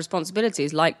then had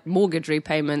responsibilities like mortgage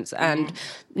repayments and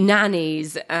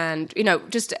nannies and,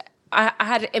 I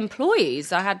had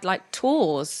employees, I had like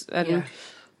tours and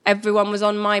everyone was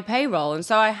on my payroll. And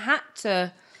so I had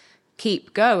to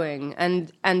keep going.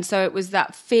 And so it was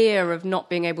that fear of not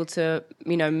being able to,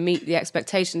 meet the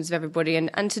expectations of everybody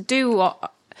and to do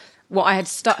what I had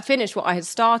finished what I had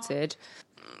started,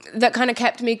 that kind of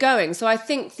kept me going. So I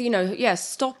think,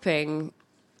 stopping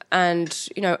and,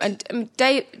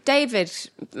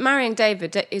 marrying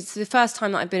David is the first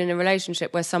time that I've been in a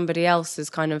relationship where somebody else has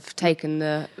kind of taken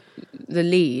the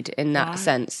lead in that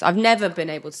sense. I've never been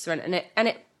able to surrender.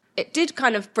 And it did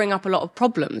kind of bring up a lot of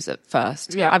problems at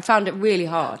first. Yeah. I found it really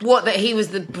hard. What, that he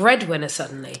was the breadwinner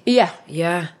suddenly? Yeah.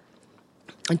 Yeah.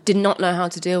 I did not know how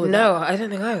to deal with that. No, I don't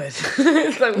think I would.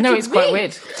 It's quite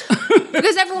weird.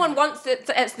 Because everyone wants it.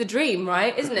 It's the dream,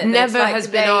 right? Isn't it? Never has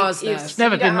been ours. It's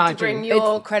never been my dream. Bring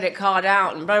your credit card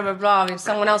out and blah blah blah. And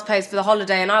someone else pays for the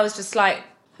holiday, and I was just like,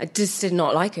 I just did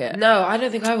not like it. No, I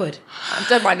don't think I would. I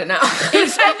don't mind it now.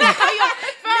 It's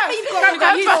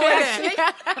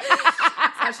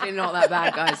actually not that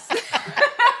bad, guys.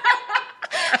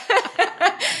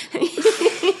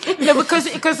 No, because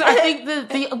I think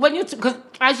because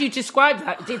as you describe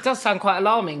that, it does sound quite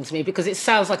alarming to me, because it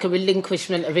sounds like a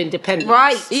relinquishment of independence.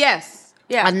 Right. Yes.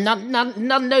 Yeah. And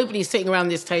nobody sitting around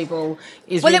this table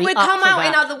is well, really it would up come for out that.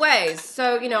 in other ways.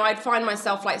 So, I'd find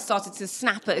myself started to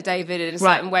snap at David in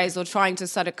certain ways, or trying to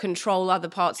sort of control other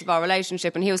parts of our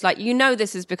relationship. And he was like,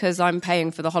 this is because I'm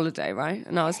paying for the holiday, right?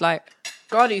 And I was like,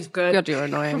 God, he's good. God, you're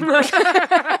annoying.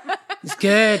 He's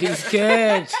good.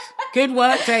 Good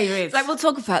work, David. It's like, we'll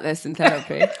talk about this in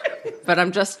therapy. But I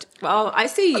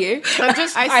see you.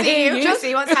 I see you. Just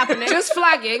see what's happening. Just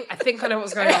flagging. I think I know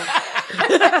what's going on.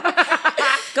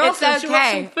 Golf, it's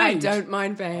okay. I don't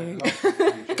mind paying.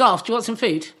 Golf, do you want some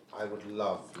food? I would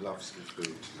love some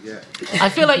food. Yeah. I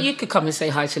feel like you could come and say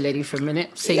hi to Lily for a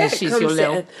minute, seeing as she's your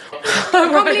little. I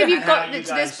can't believe you've got to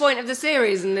this point of the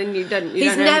series and then you don't.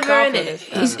 He's never in it.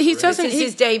 He doesn't. This is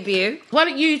his debut. Why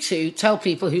don't you two tell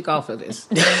people who Garfield is?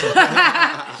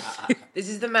 This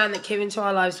is the man that came into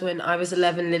our lives when I was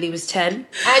 11, Lily was 10. And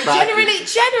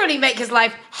generally make his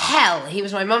life hell. He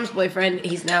was my mum's boyfriend.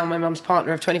 He's now my mum's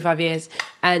partner of 25 years.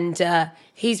 And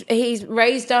he's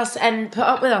raised us and put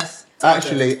up with us.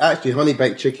 Actually, honey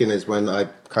baked chicken is when I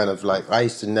kind of I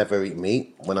used to never eat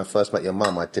meat. When I first met your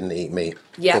mum, I didn't eat meat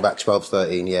for about 12,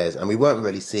 13 years. And we weren't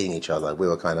really seeing each other. We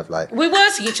were kind of we were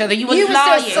seeing each other. You were still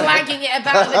slagging it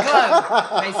about the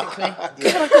globe, basically. I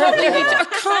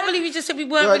can't believe you just said we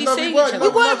weren't really seeing each other. We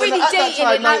weren't really dating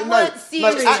it, weren't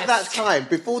serious. At that time,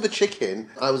 before the chicken,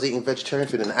 I was eating vegetarian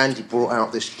food and Andy brought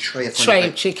out this tray of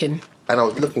chicken. And I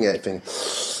was looking at it thinking...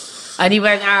 And he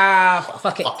went,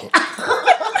 fuck it.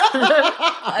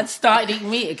 And started eating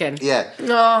meat again. Yeah.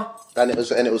 No. And it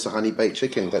was a honey baked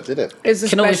chicken that did it. You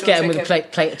can always get him with a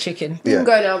plate of chicken. Yeah. You can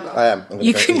go now. I am.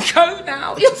 You can go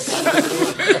now. You're so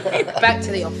back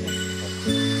to the office.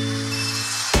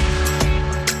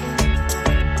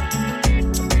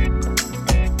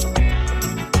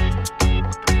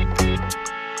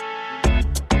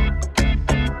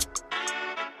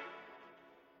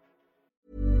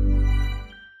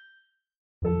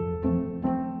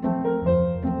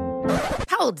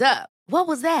 Hold up. What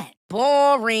was that?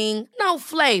 Boring. No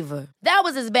flavor. That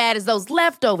was as bad as those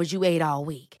leftovers you ate all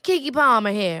week. Keke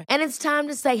Palmer here, and it's time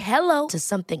to say hello to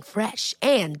something fresh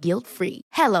and guilt-free.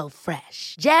 Hello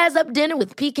Fresh. Jazz up dinner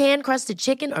with pecan-crusted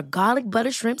chicken or garlic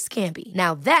butter shrimp scampi.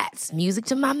 Now that's music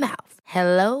to my mouth.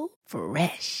 Hello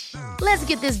Fresh. Let's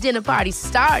get this dinner party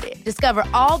started. Discover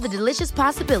all the delicious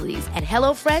possibilities at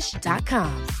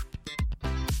HelloFresh.com.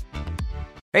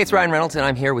 Hey, it's Ryan Reynolds, and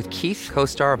I'm here with Keith,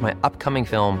 co-star of my upcoming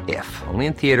film, If, only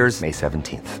in theaters May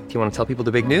 17th. Do you want to tell people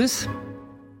the big news?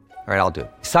 All right, I'll do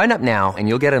it. Sign up now and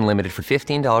you'll get unlimited for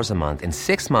 $15 a month and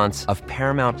 6 months of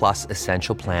Paramount Plus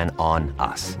Essential Plan on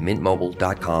us.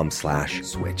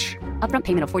 MintMobile.com/switch. Upfront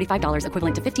payment of $45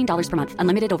 equivalent to $15 per month.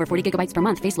 Unlimited over 40 gigabytes per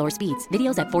month. Face lower speeds.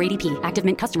 Videos at 480p. Active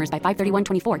Mint customers by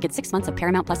 531.24 get 6 months of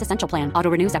Paramount Plus Essential Plan.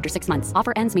 Auto renews after 6 months.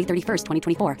 Offer ends May 31st,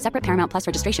 2024. Separate Paramount Plus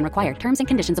registration required. Terms and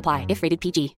conditions apply if rated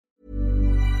PG.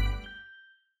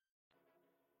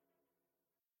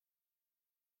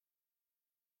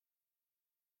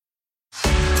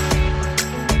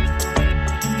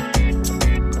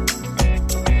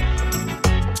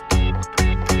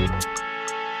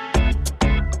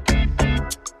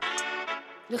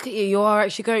 Look at you, you are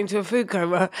actually going to a food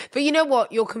coma. But you know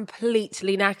what? You're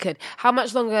completely knackered. How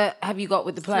much longer have you got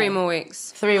with the play? 3 more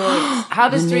weeks. 3 more weeks. How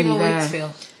does 3 more weeks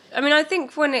feel? I mean, I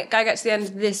think when I get to the end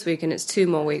of this week and it's 2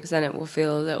 more weeks, then it will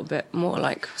feel a little bit more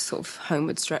like sort of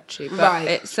homeward stretchy. But right.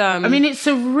 It's. I mean, it's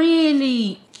a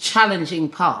really challenging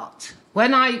part.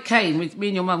 When I came, me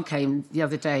and your mum came the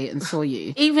other day and saw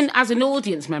you, even as an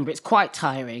audience member, it's quite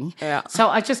tiring. Yeah. So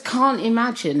I just can't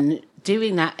imagine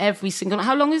doing that every single night.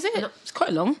 How long is it? It's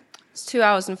quite long. It's 2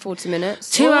 hours and 40 minutes.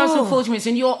 2 hours and 40 minutes,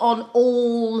 and you're on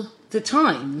all the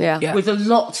time. Yeah. With a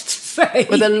lot to say.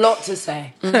 With a lot to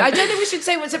say. I don't think we should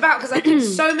say what it's about, because I think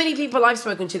so many people I've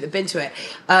spoken to that have been to it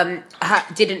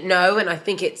didn't know, and I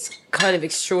think it's kind of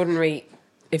extraordinary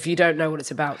if you don't know what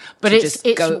it's about. But it's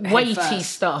weighty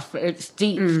stuff. It's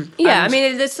deep. Yeah, I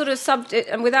mean, there's sort of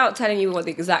and without telling you what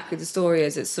exactly the story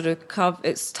is, it's sort of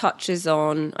it touches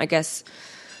on, I guess,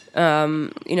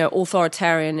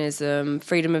 authoritarianism,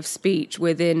 freedom of speech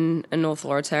within an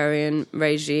authoritarian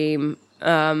regime,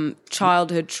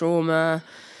 childhood trauma,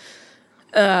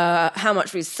 how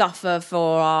much we suffer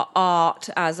for our art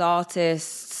as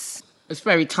artists. It's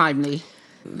very timely.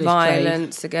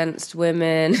 Violence against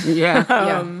women. Yeah.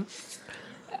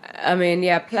 I mean,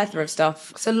 plethora of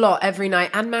stuff. It's a lot every night,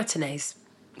 and matinees.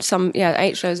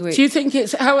 8 shows a week. Do you think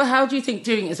how do you think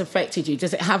doing it has affected you?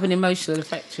 Does it have an emotional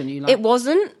effect on you? It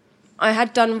wasn't. I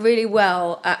had done really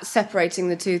well at separating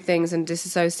the two things and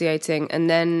disassociating, and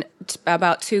then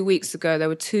about 2 weeks ago there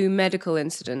were 2 medical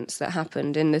incidents that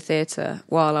happened in the theatre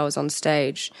while I was on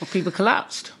stage. Well, people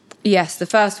collapsed. Yes, the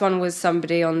first one was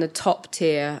somebody on the top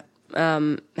tier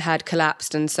had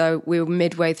collapsed, and so we were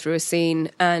midway through a scene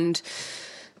and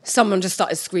someone just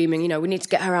started screaming, we need to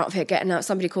get her out of here, getting out,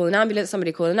 somebody call an ambulance,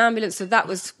 so that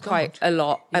was quite a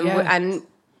lot. And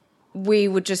we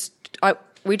just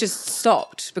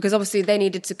stopped, because obviously they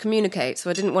needed to communicate, so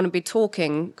I didn't want to be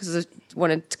talking because I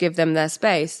wanted to give them their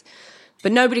space.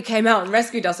 But nobody came out and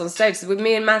rescued us on stage, so with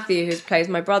me and Matthew, who plays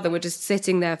my brother, were just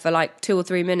sitting there for like 2 or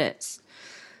 3 minutes,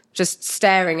 just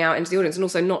staring out into the audience and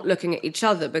also not looking at each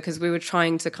other because we were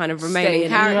trying to kind of remain in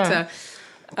character.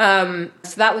 Yeah.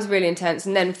 So that was really intense.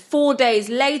 And then 4 days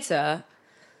later,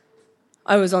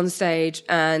 I was on stage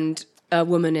and a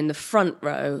woman in the front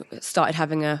row started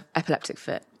having an epileptic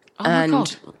fit. Oh, my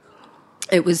God.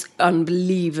 It was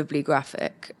unbelievably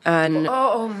graphic, and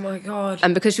oh my God!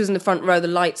 And because she was in the front row, the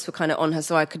lights were kind of on her,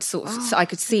 so I could I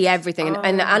could see everything,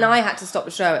 and I had to stop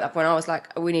the show at that point. I was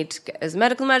like, "We need to get, there's a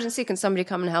medical emergency. Can somebody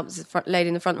come and help this lady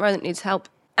in the front row that needs help?"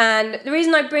 And the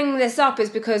reason I bring this up is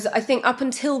because I think up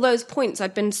until those points,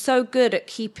 I'd been so good at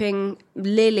keeping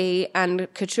Lily and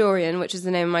Katurian, which is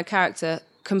the name of my character,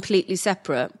 completely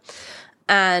separate.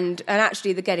 And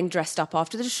actually the getting dressed up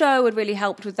after the show had really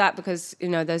helped with that, because,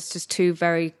 there's just 2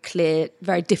 very clear,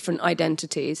 very different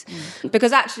identities.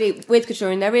 Because actually with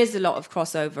Katurian there is a lot of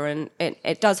crossover, and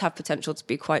it does have potential to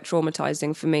be quite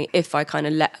traumatising for me if I kind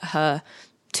of let her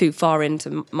too far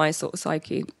into my sort of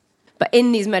psyche. But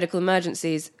in these medical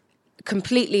emergencies,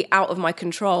 completely out of my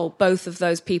control, both of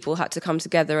those people had to come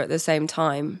together at the same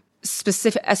time.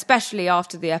 Especially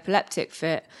after the epileptic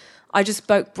fit, I just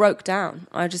broke down.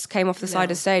 I just came off the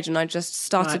side of stage and I just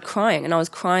started crying, and I was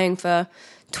crying for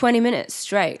 20 minutes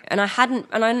straight. And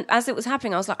as it was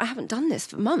happening, I was like, I haven't done this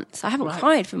for months. I haven't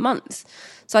cried for months.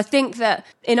 So I think that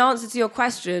in answer to your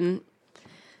question,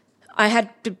 I had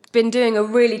been doing a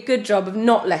really good job of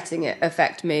not letting it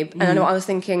affect me. And I was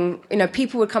thinking,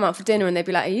 people would come out for dinner and they'd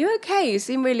be like, "Are you okay? You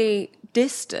seem really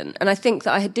distant." And I think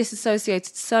that I had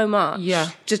disassociated so much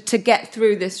just to get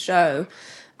through this show.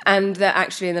 And that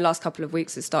actually in the last couple of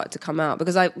weeks it started to come out,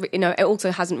 because it also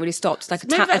hasn't really stopped. It's like a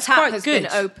tap has been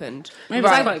opened. Maybe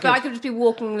but I could just be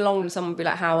walking along and someone would be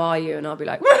like, "How are you?" And I'll be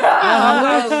like,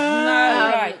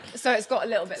 right. So it's got a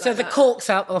little bit so like the that. cork's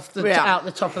out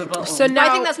the top of the bottle. So now, I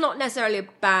think that's not necessarily a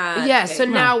bad thing. So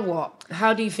now what?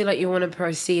 How do you feel like you want to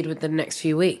proceed with the next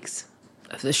few weeks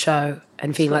of the show,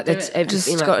 and feeling like it's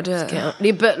just got to do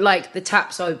it? But like the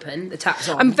tap's open, the tap's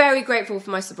on. I'm very grateful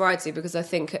for my sobriety, because I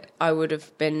think I would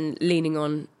have been leaning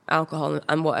on alcohol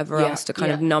and whatever else to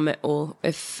kind of numb it all,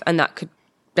 and that could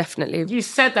definitely. You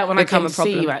said that when I came to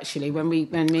see you, actually, when me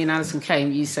and Alison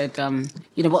came, you said,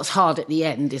 what's hard at the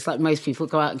end is like most people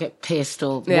go out and get pissed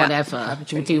or whatever,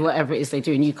 and do whatever it is they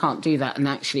do, and you can't do that, and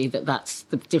actually that's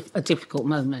a difficult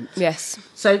moment. Yes.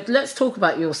 So let's talk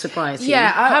about your sobriety.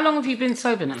 Yeah. How long have you been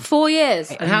sober now? 4 years.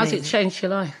 And how's it changed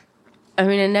your life? I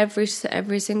mean, in every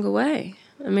single way.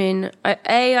 I mean,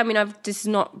 this is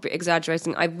not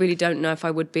exaggerating. I really don't know if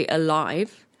I would be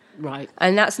alive. Right.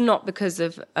 And that's not because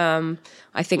of,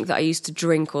 I think that I used to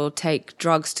drink or take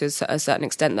drugs to a certain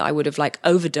extent that I would have like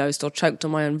overdosed or choked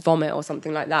on my own vomit or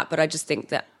something like that. But I just think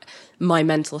that my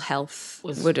mental health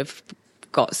would have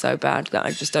got so bad that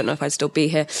I just don't know if I'd still be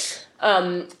here.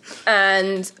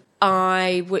 And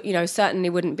I would, certainly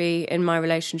wouldn't be in my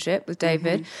relationship with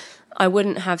David. I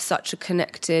wouldn't have such a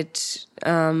connected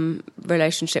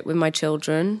relationship with my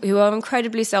children, who are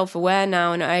incredibly self-aware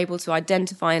now and are able to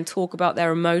identify and talk about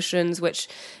their emotions, which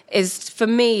is, for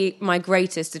me, my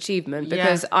greatest achievement,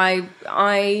 because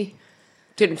I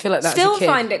didn't feel like that still as a kid.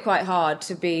 Find it quite hard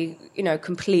to be,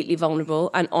 completely vulnerable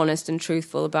and honest and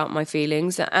truthful about my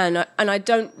feelings, and I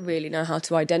don't really know how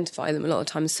to identify them a lot of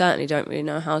times. Certainly don't really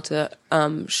know how to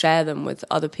share them with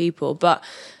other people, but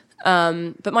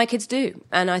my kids do,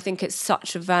 and I think it's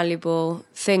such a valuable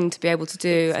thing to be able to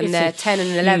do. And they're 10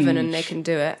 and 11, and they can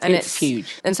do it, and it's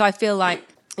huge. And so I feel like,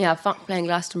 fuck playing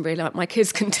Glastonbury. Like, my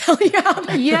kids can tell you how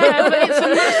to feel. But it's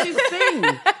a massive thing.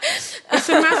 It's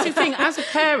a massive thing as a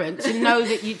parent to know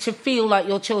that to feel like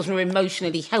your children are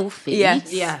emotionally healthy.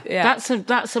 Yes. Yeah. That's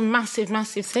a massive,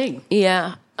 massive thing.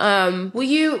 Yeah. Were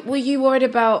you worried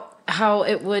about how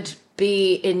it would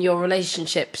be in your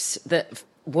relationships that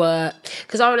were,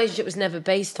 because our relationship was never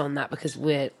based on that, because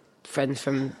we're friends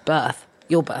from birth,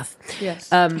 your birth. Yes.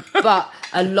 But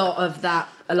a lot of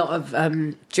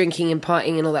drinking and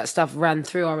partying and all that stuff ran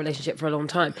through our relationship for a long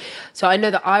time. So I know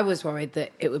that I was worried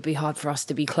that it would be hard for us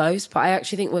to be close, but I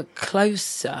actually think we're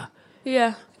closer.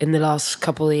 Yeah. In the last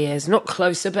couple of years, not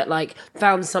closer, but like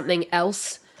found something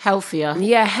else. Healthier.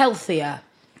 Yeah, healthier.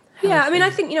 Yeah, I mean, I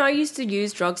think, I used to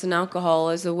use drugs and alcohol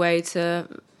as a way to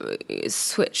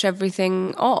switch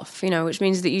everything off, which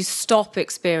means that you stop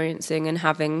experiencing and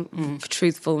having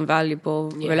truthful and valuable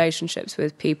relationships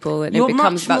with people, and it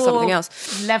becomes about something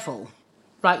else. Level.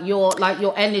 Like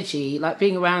your energy, like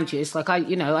being around you, it's like I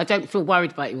don't feel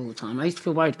worried about you all the time. I used to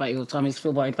feel worried about you all the time. I used to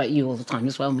feel worried about you all the time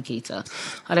as well, Makita.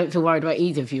 I don't feel worried about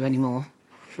either of you anymore.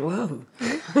 Whoa. No,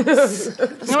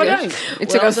 I don't. It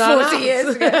took us 40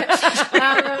 years to get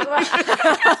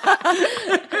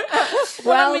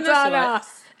well done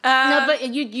us. No, but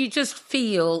you just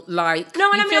feel like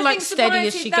you feel like steady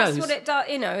as she goes. That's what it does.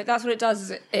 That's what it does.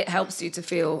 Is it helps you to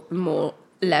feel more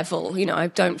level. I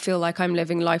don't feel like I'm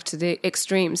living life to the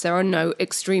extremes. There are no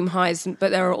extreme highs,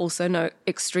 but there are also no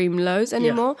extreme lows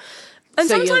anymore. Yeah. And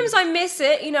so sometimes I miss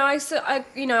it. I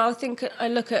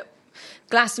look at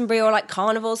Glastonbury or like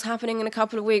carnivals happening in a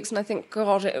couple of weeks, and I think,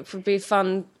 God, it would be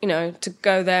fun, to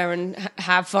go there and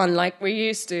have fun like we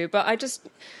used to. But I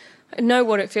know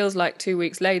what it feels like 2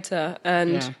 weeks later,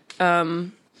 and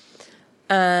fun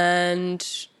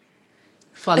it's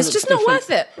just not worth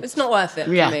it. It's not worth it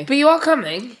for me. But you are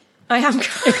coming. I am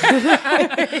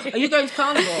coming. Are you going to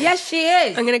carnival? Yes, she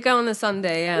is. I'm going to go on the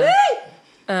Sunday, and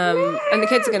the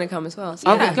kids are going to come as well.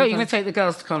 So you're going to take the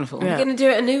girls to carnival? You're going to do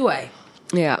it a new way.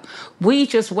 Yeah. We've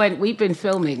been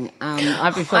filming,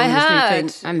 I've been filming this new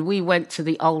thing, and we went to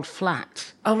the old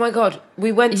flat. Oh my God,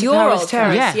 we went to Your Paris old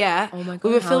Terrace, yeah. Oh my God,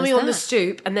 we were filming on the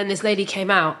stoop, and then this lady came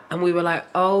out, and we were like,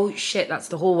 oh shit, that's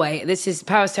the hallway. This is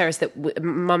Paris Terrace that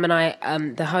Mum and I,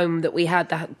 the home that we had,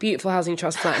 the beautiful housing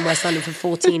trust flat in West London for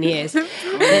 14 years.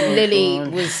 That Lily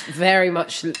was very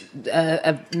much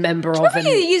a member of.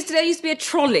 There used to be a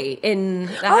trolley in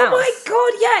the house. Oh my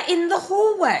God, yeah, in the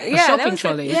hallway. A shopping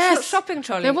trolley. Yes, shopping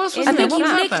trolley. There was, I think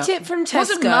you nicked it from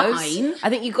Tesco's. Wasn't mine. I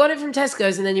think you got it from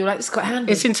Tesco's, and then you were like, "This is quite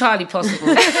handy." It's entirely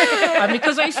possible.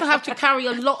 Because I used to have to carry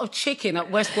a lot of chicken up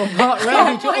Westbourne Park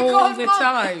Road all the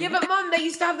time. Yeah, but Mum, they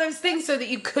used to have those things so that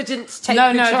you couldn't take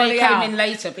the trolley they came out. in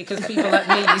later because people like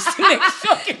me used to make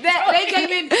shocking. They came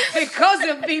in because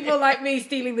of people like me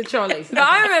stealing the trolleys. But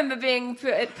I remember being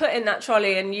put in that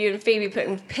trolley, and you and Phoebe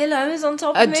putting pillows on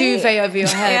top of me. A duvet over your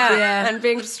head, yeah. And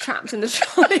being just trapped in the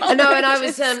trolley. I know, and I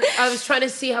was trying to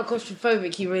see how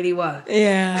claustrophobic you really were.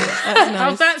 Yeah, that's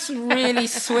nice. Oh, that's really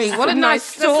sweet. What a nice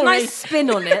story. That's a nice spin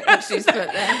on it that she's put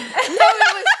there. No,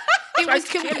 it was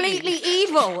completely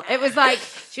evil. It was like,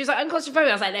 she was like, I'm claustrophobic.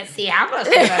 I was like, let's see how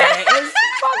claustrophobic. It was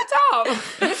fucked up.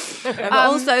 But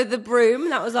also the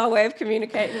broom, that was our way of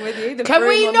communicating with you. Can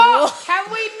we not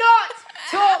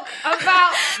talk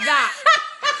about that?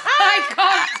 I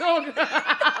can't talk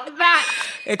about that.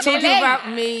 They're talking about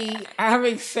me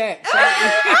having sex.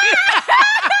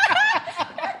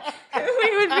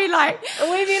 We'd be like,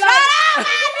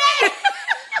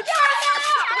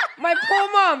 my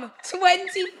poor mum,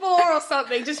 24 or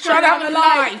something, just trying to have a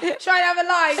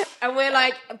life. And we're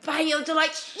like, bang, you're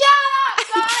like, shut up,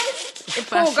 guys. The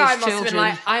poor guy must have been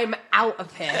like, I'm out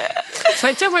of here.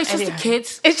 So don't worry, it's just the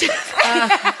kids. It's just...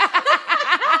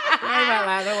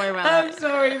 Don't worry about that. I'm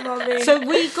sorry, Mummy. So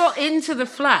we got into the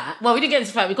flat. Well, we didn't get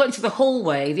into the flat. We got into the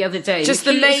hallway the other day. Just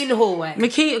the main hallway.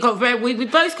 Makita got we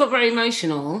both got very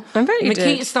emotional. I bet you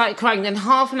Makita did. started crying. Then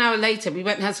half an hour later, we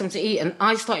went and had something to eat, and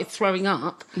I started throwing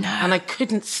up, and I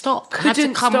couldn't stop. I had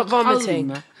to come stop vomiting.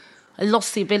 home. I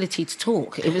lost the ability to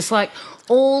talk. It was like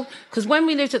because when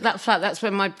we lived at that flat, that's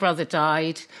when my brother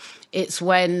died. It's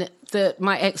when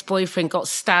my ex-boyfriend got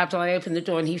stabbed. I opened the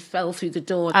door and he fell through the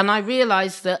door. And I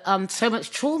realised that so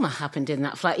much trauma happened in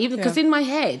that flat. Even because in my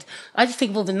head, I just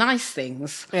think of all the nice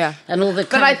things. Yeah. And all the...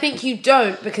 But I think you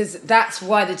don't, because that's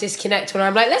why the disconnect when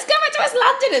I'm like, let's go back to West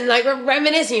London and like we're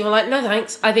reminiscing. You're like, no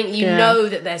thanks. I think you know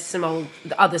that there's some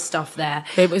other stuff there.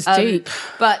 It was deep.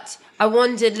 But I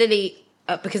wondered, Lily...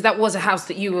 because that was a house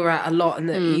that you were at a lot and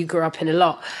that you grew up in a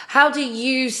lot. How do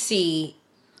you see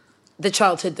the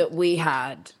childhood that we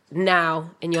had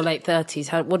now in your late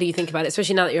 30s? What do you think about it,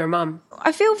 especially now that you're a mum?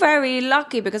 I feel very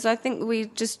lucky because I think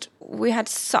we had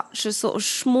such a sort of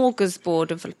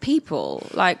smorgasbord of people,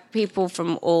 like people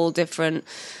from all different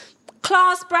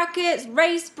class brackets,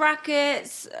 race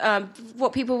brackets,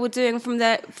 what people were doing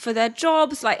for their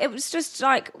jobs. Like, it was just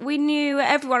like we knew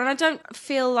everyone, and I don't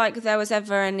feel like there was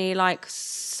ever any like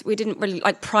we didn't really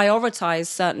like prioritize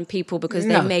certain people because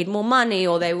they made more money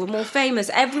or they were more famous.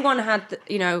 Everyone had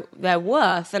their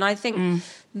worth, and I think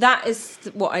that is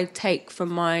what I take from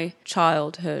my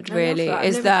childhood. Really,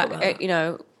 is that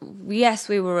yes,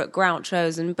 we were at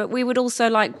Groucho's, but we would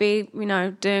also like be,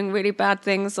 doing really bad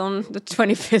things on the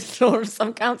 25th floor of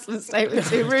some council estate with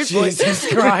two rude boys. Jesus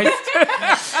Christ.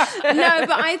 No,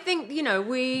 but I think,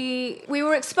 we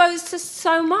were exposed to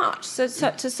so much,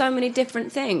 to so many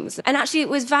different things. And actually it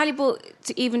was valuable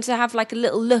to have like a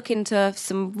little look into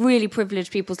some really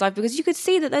privileged people's life, because you could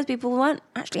see that those people weren't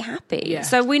actually happy. Yeah.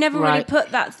 So we never really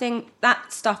put that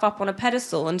stuff up on a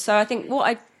pedestal. And so I think what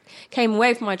I came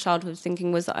away from my childhood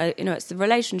thinking was that it's the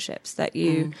relationships that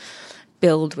you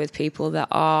build with people that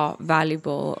are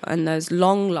valuable, and those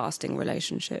long-lasting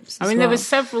relationships. I mean, there were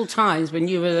several times when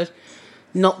you were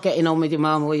not getting on with your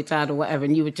mum or your dad or whatever,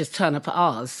 and you would just turn up at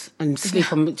ours and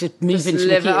sleep on, just move into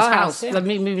Nikita's house. Like,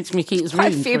 move into Nikita's room.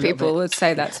 Quite a few people would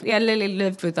say that. Yeah, Lily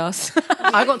lived with us.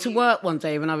 I got to work one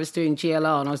day when I was doing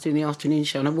GLR and I was doing the afternoon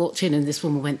show, and I walked in and this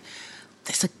woman went,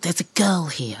 There's a girl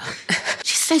here.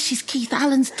 She says she's Keith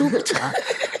Allen's daughter.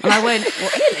 And I went,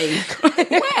 what, really?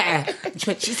 Where? And she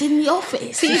went, she's in the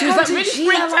office. So she was like really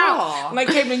freaked out. And I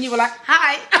came in and you were like,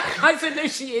 hi. I said, no,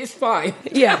 she is fine.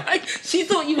 Yeah. She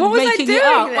thought you were making it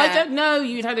up. There? I don't know.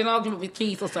 You'd had an argument with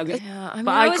Keith or something. Yeah,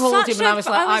 but I called him and I was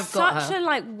like, I've got her. Such a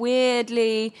like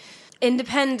weirdly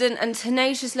independent and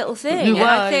tenacious little thing.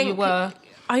 You were.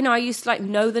 I know I used to like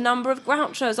know the number of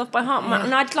Groucho's off by heart,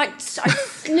 and I'd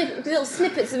little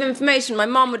snippets of information. My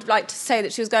mum would like to say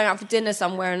that she was going out for dinner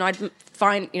somewhere, and I'd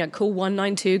find, call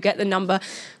 192, get the number,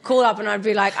 call up, and I'd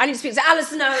be like, I need to speak to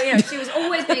Alison. No, she was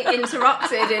always being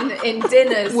interrupted in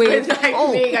dinners with like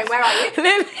me going, where are you?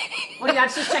 Well, yeah, I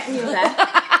was just checking you were there.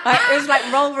 It was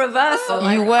like role reversal.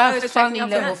 You were a funny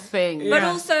little thing. But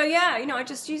also, I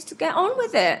just used to get on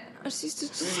with it.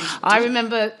 I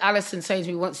remember Alison saying to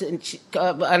me once, and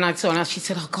I saw her, and she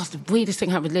said, oh, God, the weirdest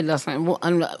thing happened with Lily last night.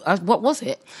 And what was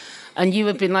it? And you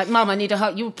had been like, Mum, I need a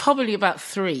hug. You were probably about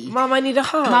 3. Mum, I need a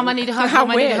hug. Mum, I need a hug. How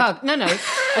Mum, weird. I need a hug. No.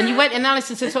 And you went, and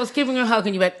Alison said, so I was giving her a hug,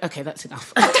 and you went, OK, that's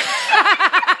enough. And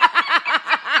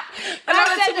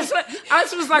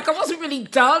Alison was like, I wasn't really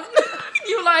done.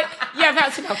 You were like, yeah,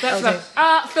 that's enough. That's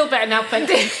enough. Feel better now, thank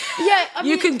you. Yeah, I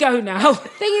mean, you can go now.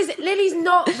 Thing is, Lily's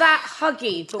not that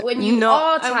huggy, but when you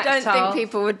are tactile... I don't think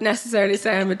people would necessarily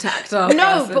say I'm a tactile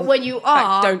No, person. but when you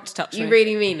are, don't touch you me.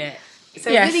 really mean it. So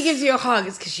if Lily gives you a hug,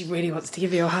 it's because she really wants to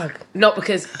give you a hug, not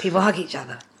because people hug each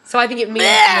other. So I think it means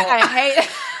more. I hate it.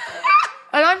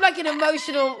 And I'm like an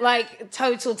emotional, like,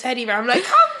 total teddy bear. I'm like,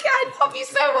 I love you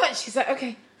so much. She's like,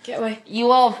 okay, get away.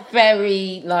 You are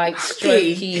very, like,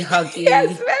 strokey, huggy.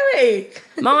 Yes, very.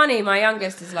 Marnie, my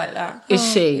youngest, is like that. Is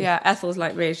she? Yeah, Ethel's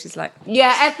like me. She's like...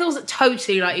 Yeah, Ethel's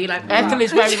totally like you. Like Ethel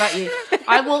is very like you.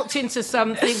 I walked into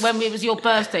something when it was your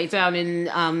birthday down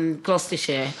in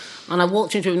Gloucestershire, and I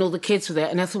walked into it and all the kids were there,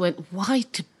 and Ethel went, why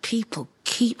do people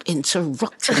keep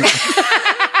interrupting me?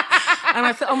 And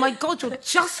I thought, oh my God, you're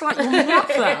just like your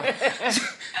mother.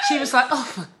 She was like, oh,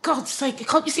 for God's sake,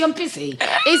 can't you see I'm busy?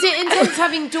 Is it intense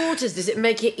having daughters? Does it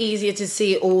make it easier to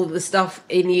see all the stuff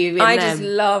in you? I just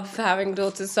love having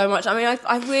daughters so much. I mean,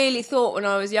 I really thought when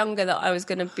I was younger that I was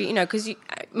going to be, because a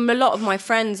lot of my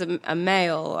friends are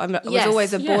male. I was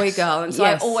always a boy girl, and so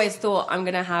I always thought I'm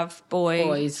going to have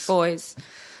boys.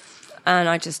 And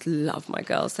I just love my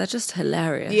girls. They're just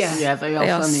hilarious. Yeah, they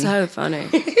are funny. So funny.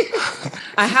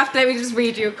 Let me just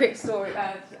read you a quick story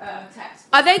text.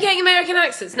 Are they getting American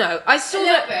accents? No. I saw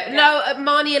that. Bit, no,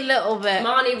 Marnie a little bit.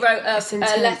 Marnie wrote a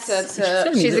letter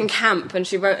to... She's in camp, and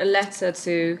she wrote a letter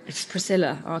to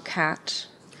Priscilla, our cat.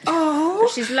 Oh.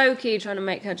 She's low-key trying to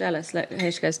make her jealous. Look,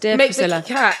 here she goes. Dear Make Priscilla. the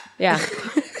cat. Yeah.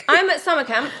 I'm at summer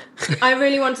camp. I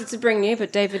really wanted to bring you,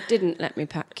 but David didn't let me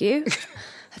pack you.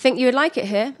 I think you would like it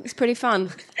here. It's pretty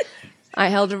fun. I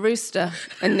held a rooster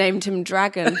and named him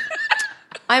Dragon.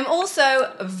 I'm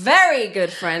also very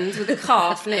good friends with a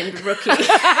calf named Rookie.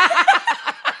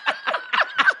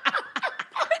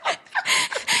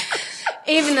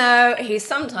 Even though he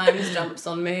sometimes jumps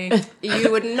on me.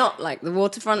 You would not like the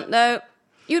waterfront, though.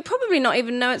 You would probably not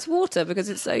even know it's water because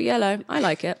it's so yellow. I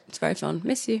like it. It's very fun.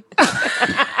 Miss you.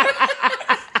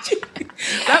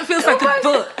 That feels like a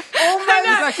book.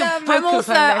 I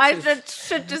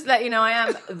should just let you know I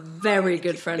am very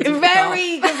good friends with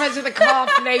good friends with a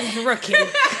calf named Rookie.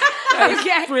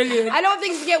 Okay. Brilliant. I don't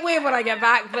think it's get weird when I get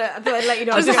back, but I thought I'd let you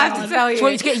know. I just have to tell you. I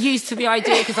want you to get used to the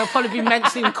idea because I'll probably be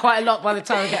mentioning him quite a lot by the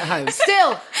time I get home.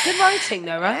 Still, good writing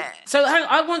though, right? So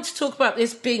I want to talk about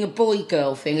this being a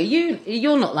boy-girl thing.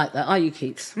 You're not like that, are you,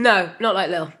 Keats? No, not like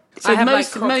Lil. So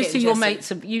most of your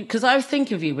mates are you, because I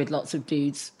think of you with lots of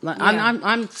dudes. Like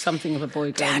I'm something of a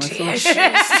boy girl myself.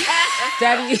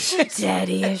 Daddy issues.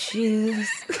 Daddy issues.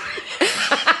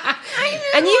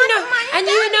 And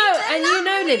you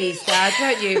know Lily's dad,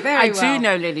 don't you? Very well. I do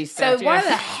know Lily's dad. So why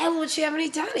the hell would she have any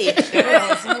daddy issues?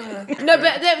 No,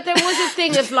 but there was a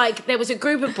thing of like there was a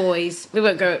group of boys. We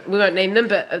won't name them,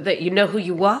 but that you know who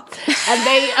you are.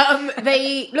 And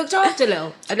they looked after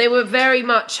Lil, and they were very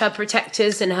much her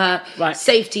protectors and her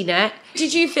safety net.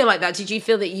 Did you feel like that? Did you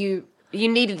feel that you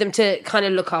needed them to kind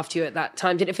of look after you at that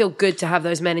time? Did it feel good to have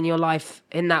those men in your life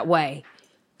in that way?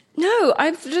 No,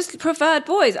 I've just preferred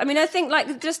boys. I mean, I think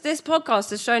like just this podcast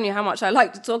has shown you how much I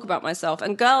like to talk about myself,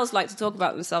 and girls like to talk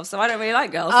about themselves, so I don't really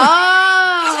like girls.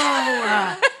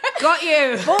 Oh, got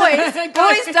you. Boys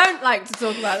don't like to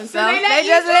talk about themselves. So they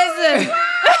just listen.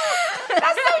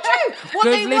 That's so true.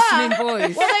 Good listening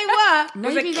boys. What they were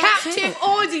was a captive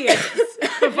audience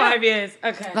for 5 years.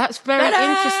 Okay. That's very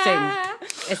interesting.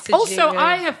 Also,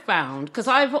 I have found, because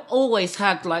I've always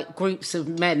had like groups of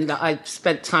men that I've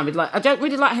spent time with, like I don't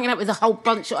really like hanging out with a whole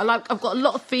bunch. I've got a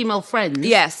lot of female friends.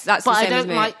 Yes, that's the same but I as don't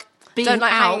me. like being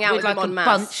hanging out with like a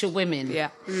bunch of women. Yeah.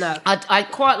 No. I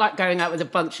quite like going out with a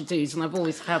bunch of dudes, and I've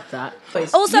always had that.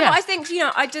 Also, but I think,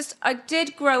 I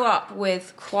did grow up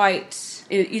with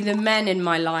the men in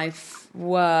my life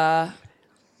were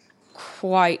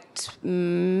quite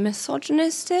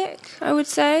misogynistic, I would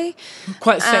say.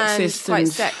 Quite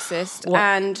sexist.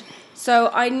 And so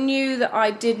I knew that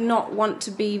I did not want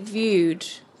to be viewed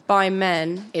by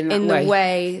men in the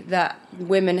way that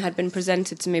women had been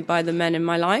presented to me by the men in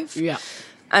my life. Yeah.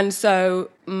 And so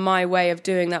my way of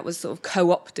doing that was sort of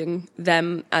co-opting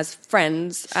them as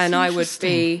friends, and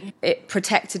it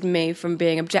protected me from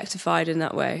being objectified in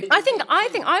that way. I think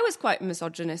I was quite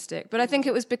misogynistic, but I think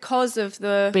it was because of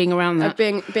the being around that,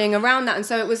 being around that, and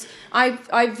so it was.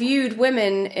 I viewed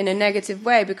women in a negative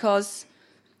way because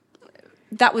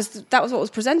that was what was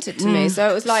presented to me. So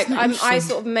it was like I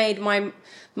sort of made my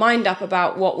mind up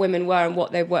about what women were and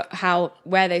what they were,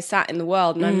 where they sat in the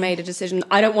world, and I made a decision.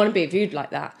 I don't want to be viewed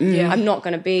like that. I'm not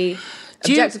going to be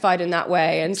objectified in that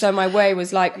way. And so my way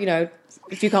was like,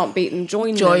 if you can't beat them,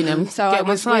 join them. So I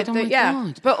was with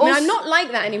but also, I'm not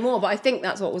like that anymore. But I think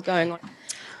that's what was going on.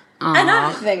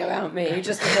 Another thing about me,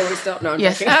 just before we stop. No, I'm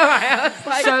joking. All right.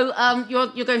 So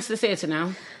you're going to the theatre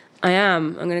now. I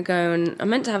am. I'm going to go, and I'm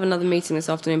meant to have another meeting this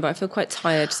afternoon, but I feel quite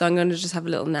tired, so I'm going to just have a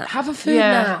little nap. Have a food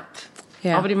nap.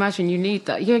 Yeah. I would imagine you need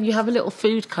that. Yeah, you have a little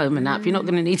food coma nap. You're not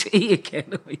going to need to eat again,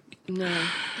 are you? No.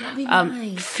 That'd be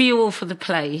nice. Fuel for the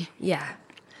play. Yeah.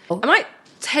 I might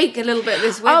take a little bit of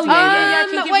this with me.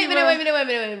 Wait a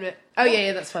minute. Oh,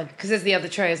 yeah, that's fine. Because there's the other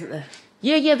tray, isn't there?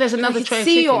 Yeah, there's another tray of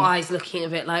chicken. I see your eyes looking a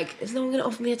bit like, is no one going to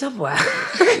offer me a Tupperware?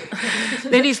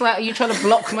 Lily's like, are you trying to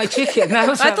block my chicken?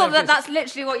 I thought that's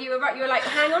literally what you were about. You were like,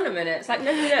 hang on a minute. It's like,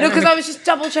 no. No, because I was just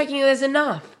double-checking there's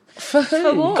enough. For who?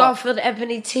 For what? Garfield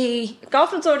Ebony tea.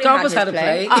 Garfield's already had a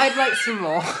plate. I'd like some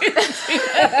more. All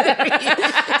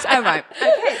right.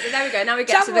 Okay, so there we go. Now we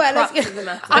get to the crux of the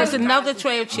matter. There's another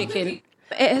tray of chicken.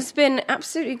 It has been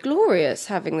absolutely glorious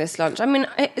having this lunch. I mean,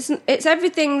 it's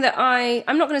everything that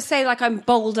I'm not going to say like I'm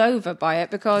bowled over by it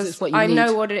because I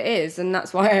know what it is, and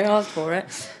that's why I asked for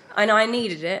it. And I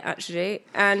needed it, actually.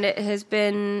 And it has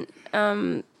been...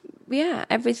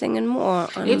 everything and more.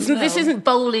 This isn't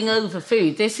bowling over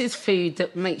food. This is food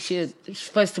that makes you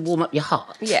supposed to warm up your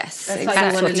heart. Yes, that's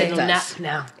exactly. Like a little nap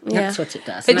now. Yeah. That's what it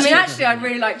does. I mean, actually, I'd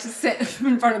really like to sit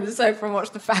in front of the sofa and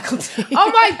watch The Faculty.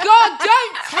 Oh my God!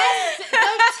 Don't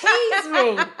tease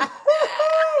me.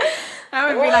 That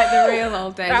would be like the real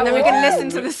old days. And then we can listen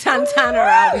to the Santana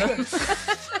album.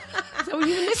 So you were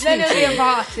listening to a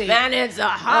party. Man, it's a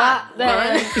hot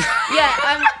that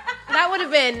would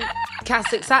have been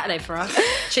Catholic Saturday for us.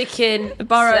 Chicken,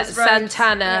 Burrows,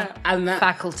 Santana, and that.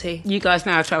 Faculty. You guys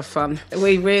know how to have fun.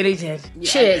 We really did.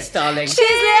 Cheers, darling. Cheers,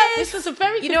 Leah. This was a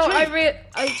very good You know what? drink.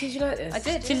 Did you like this? I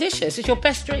did. Delicious. It's your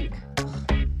best drink.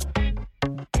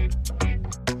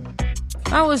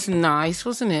 That was nice,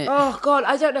 wasn't it? Oh, God,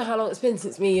 I don't know how long it's been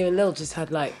since me, you and Lil just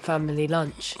had, like, family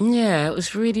lunch. Yeah, it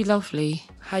was really lovely.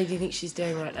 How do you think she's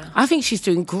doing right now? I think she's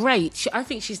doing great. I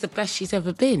think she's the best she's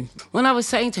ever been. When I was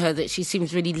saying to her that she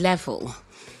seems really level,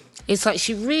 it's like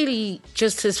she really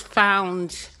just has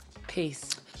found...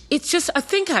 Peace. It's just, I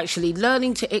think, actually,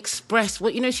 learning to express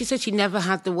what, she said she never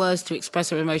had the words to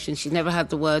express her emotions. She never had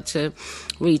the word to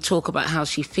really talk about how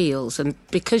she feels. And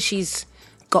because she's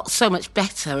got so much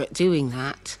better at doing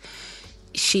that,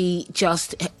 she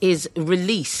just is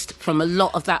released from a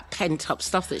lot of that pent-up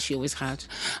stuff that she always had.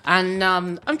 And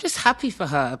I'm just happy for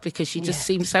her because she just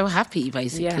seems so happy,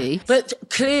 basically. Yeah. But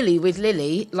clearly with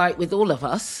Lily, like with all of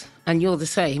us, and you're the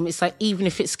same, it's like even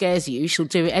if it scares you, she'll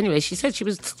do it anyway. She said she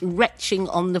was retching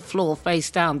on the floor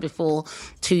face down before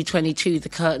 2:22, the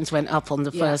curtains went up on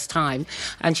the first time.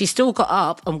 And she still got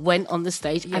up and went on the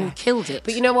stage and killed it.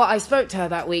 But you know what? I spoke to her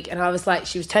that week and I was like,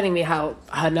 she was telling me how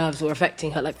her nerves were affecting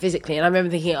her, like physically. And I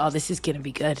remember thinking, oh, this is going to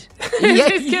be good.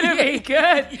 This is going to be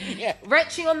good. Yeah.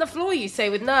 Retching on the floor, you say,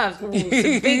 with nerves. Ooh, some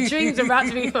big dreams are about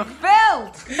to be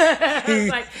fulfilled. I was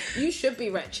like, you should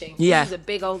be retching. Yeah. This is a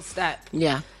big old step.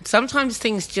 Yeah. Sometimes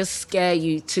things just scare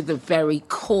you to the very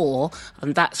core,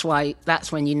 and that's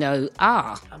when you know,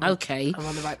 okay. I'm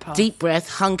on the right path. Deep breath,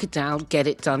 hunker down, get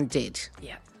it done, did.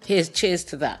 Yeah. Cheers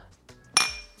to that.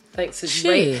 Thanks for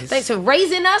Cheers. Thanks for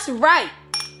raising us right.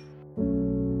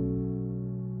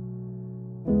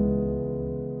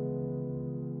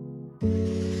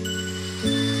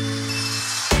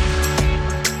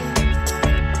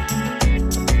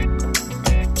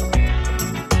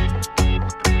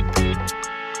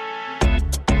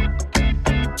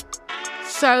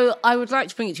 So I would like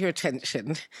to bring it to your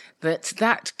attention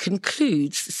that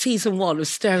concludes season 1 of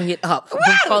Stirring It Up, the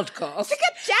podcast.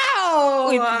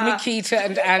 With Nikita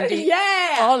and Andy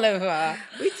Oliver.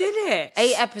 We did it.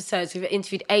 8 episodes. We've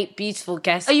interviewed 8 beautiful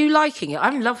guests. Are you liking it?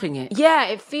 I'm loving it. Yeah,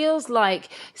 it feels like,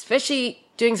 especially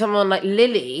doing someone like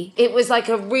Lily, it was like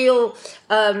a real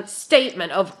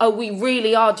statement of, we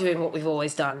really are doing what we've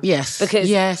always done. Yes. Because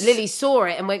Lily saw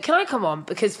it and went, can I come on?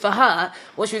 Because for her,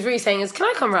 what she was really saying is, can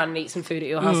I come around and eat some food at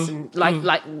your house? And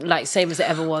like same as it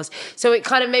ever was. So it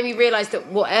kind of made me realise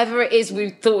that whatever it is we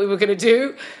thought we were going to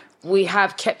do, we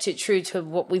have kept it true to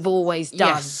what we've always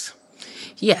done.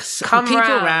 Yes. Come people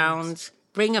around,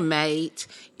 bring a mate,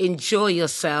 enjoy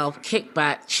yourself, kick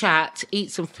back, chat,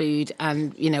 eat some food,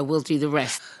 and, we'll do the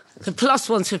rest. The plus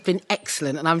ones have been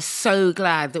excellent, and I'm so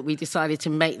glad that we decided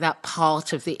to make that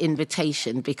part of the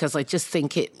invitation, because I just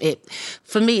think it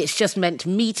for me, it's just meant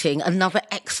meeting another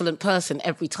excellent person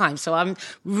every time. So I'm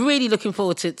really looking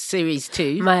forward to series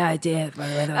 2. My idea, by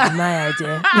the way, that was my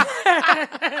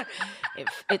idea.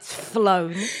 It's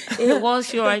flown. It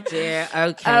was your idea.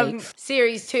 Okay.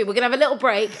 Series 2. We're going to have a little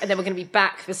break, and then we're going to be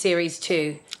back for series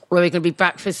 2. Well, we're going to be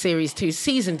back for series 2,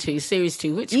 season 2, series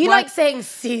 2. Which you like saying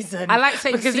season? I like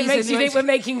saying because season. Because it makes you think we're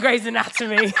making Grey's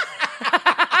Anatomy.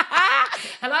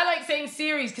 And I like saying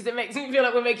series because it makes me feel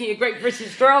like we're making a great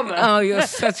British drama. Oh, you're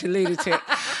such a lunatic.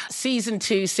 Season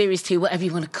 2, series 2, whatever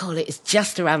you want to call it, is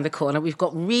just around the corner. We've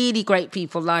got really great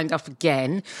people lined up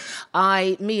again.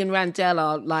 Me and Randell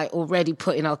are already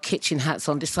putting our kitchen hats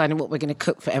on, deciding what we're going to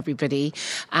cook for everybody.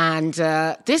 And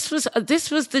this was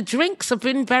the drinks have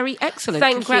been very excellent.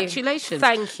 Congratulations.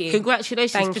 Thank you.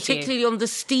 Congratulations, particularly on the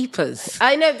steepers.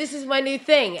 I know, this is my new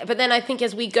thing. But then I think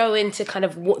as we go into kind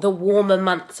of the warmer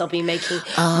months, I'll be making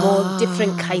more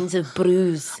different kinds of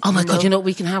brews. Oh my God, you know what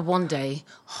we can have one day?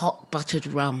 Hot buttered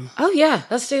rum. Oh yeah,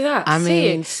 let's do that. I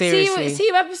mean, seriously. See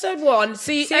you episode 1.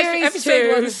 See series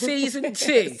episode 2. 1, season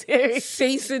 2.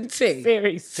 Season 2.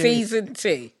 Series 2. Season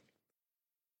 2.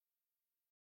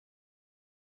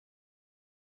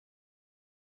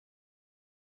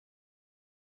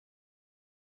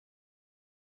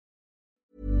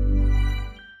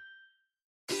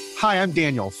 Hi, I'm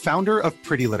Daniel, founder of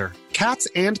Pretty Litter. Cats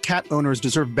and cat owners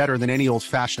deserve better than any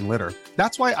old-fashioned litter.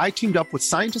 That's why I teamed up with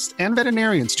scientists and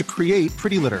veterinarians to create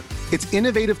Pretty Litter. Its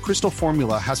innovative crystal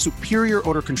formula has superior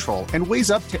odor control and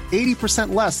weighs up to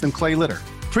 80% less than clay litter.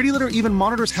 Pretty Litter even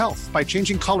monitors health by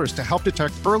changing colors to help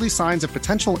detect early signs of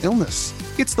potential illness.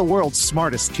 It's the world's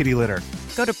smartest kitty litter.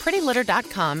 Go to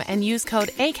prettylitter.com and use code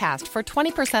ACAST for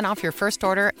 20% off your first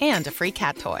order and a free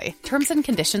cat toy. Terms and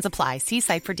conditions apply. See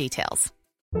site for details.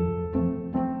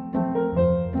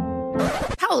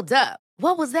 Hold up.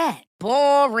 What was that?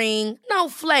 Boring. No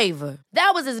flavor.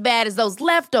 That was as bad as those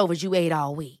leftovers you ate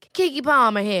all week. Keke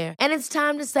Palmer here, and it's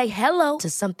time to say hello to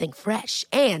something fresh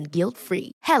and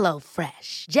guilt-free. Hello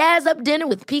Fresh. Jazz up dinner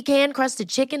with pecan-crusted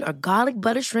chicken or garlic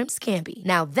butter shrimp scampi.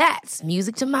 Now that's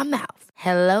music to my mouth.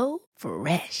 Hello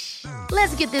Fresh.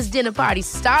 Let's get this dinner party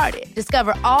started.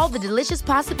 Discover all the delicious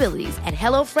possibilities at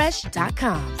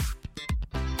HelloFresh.com.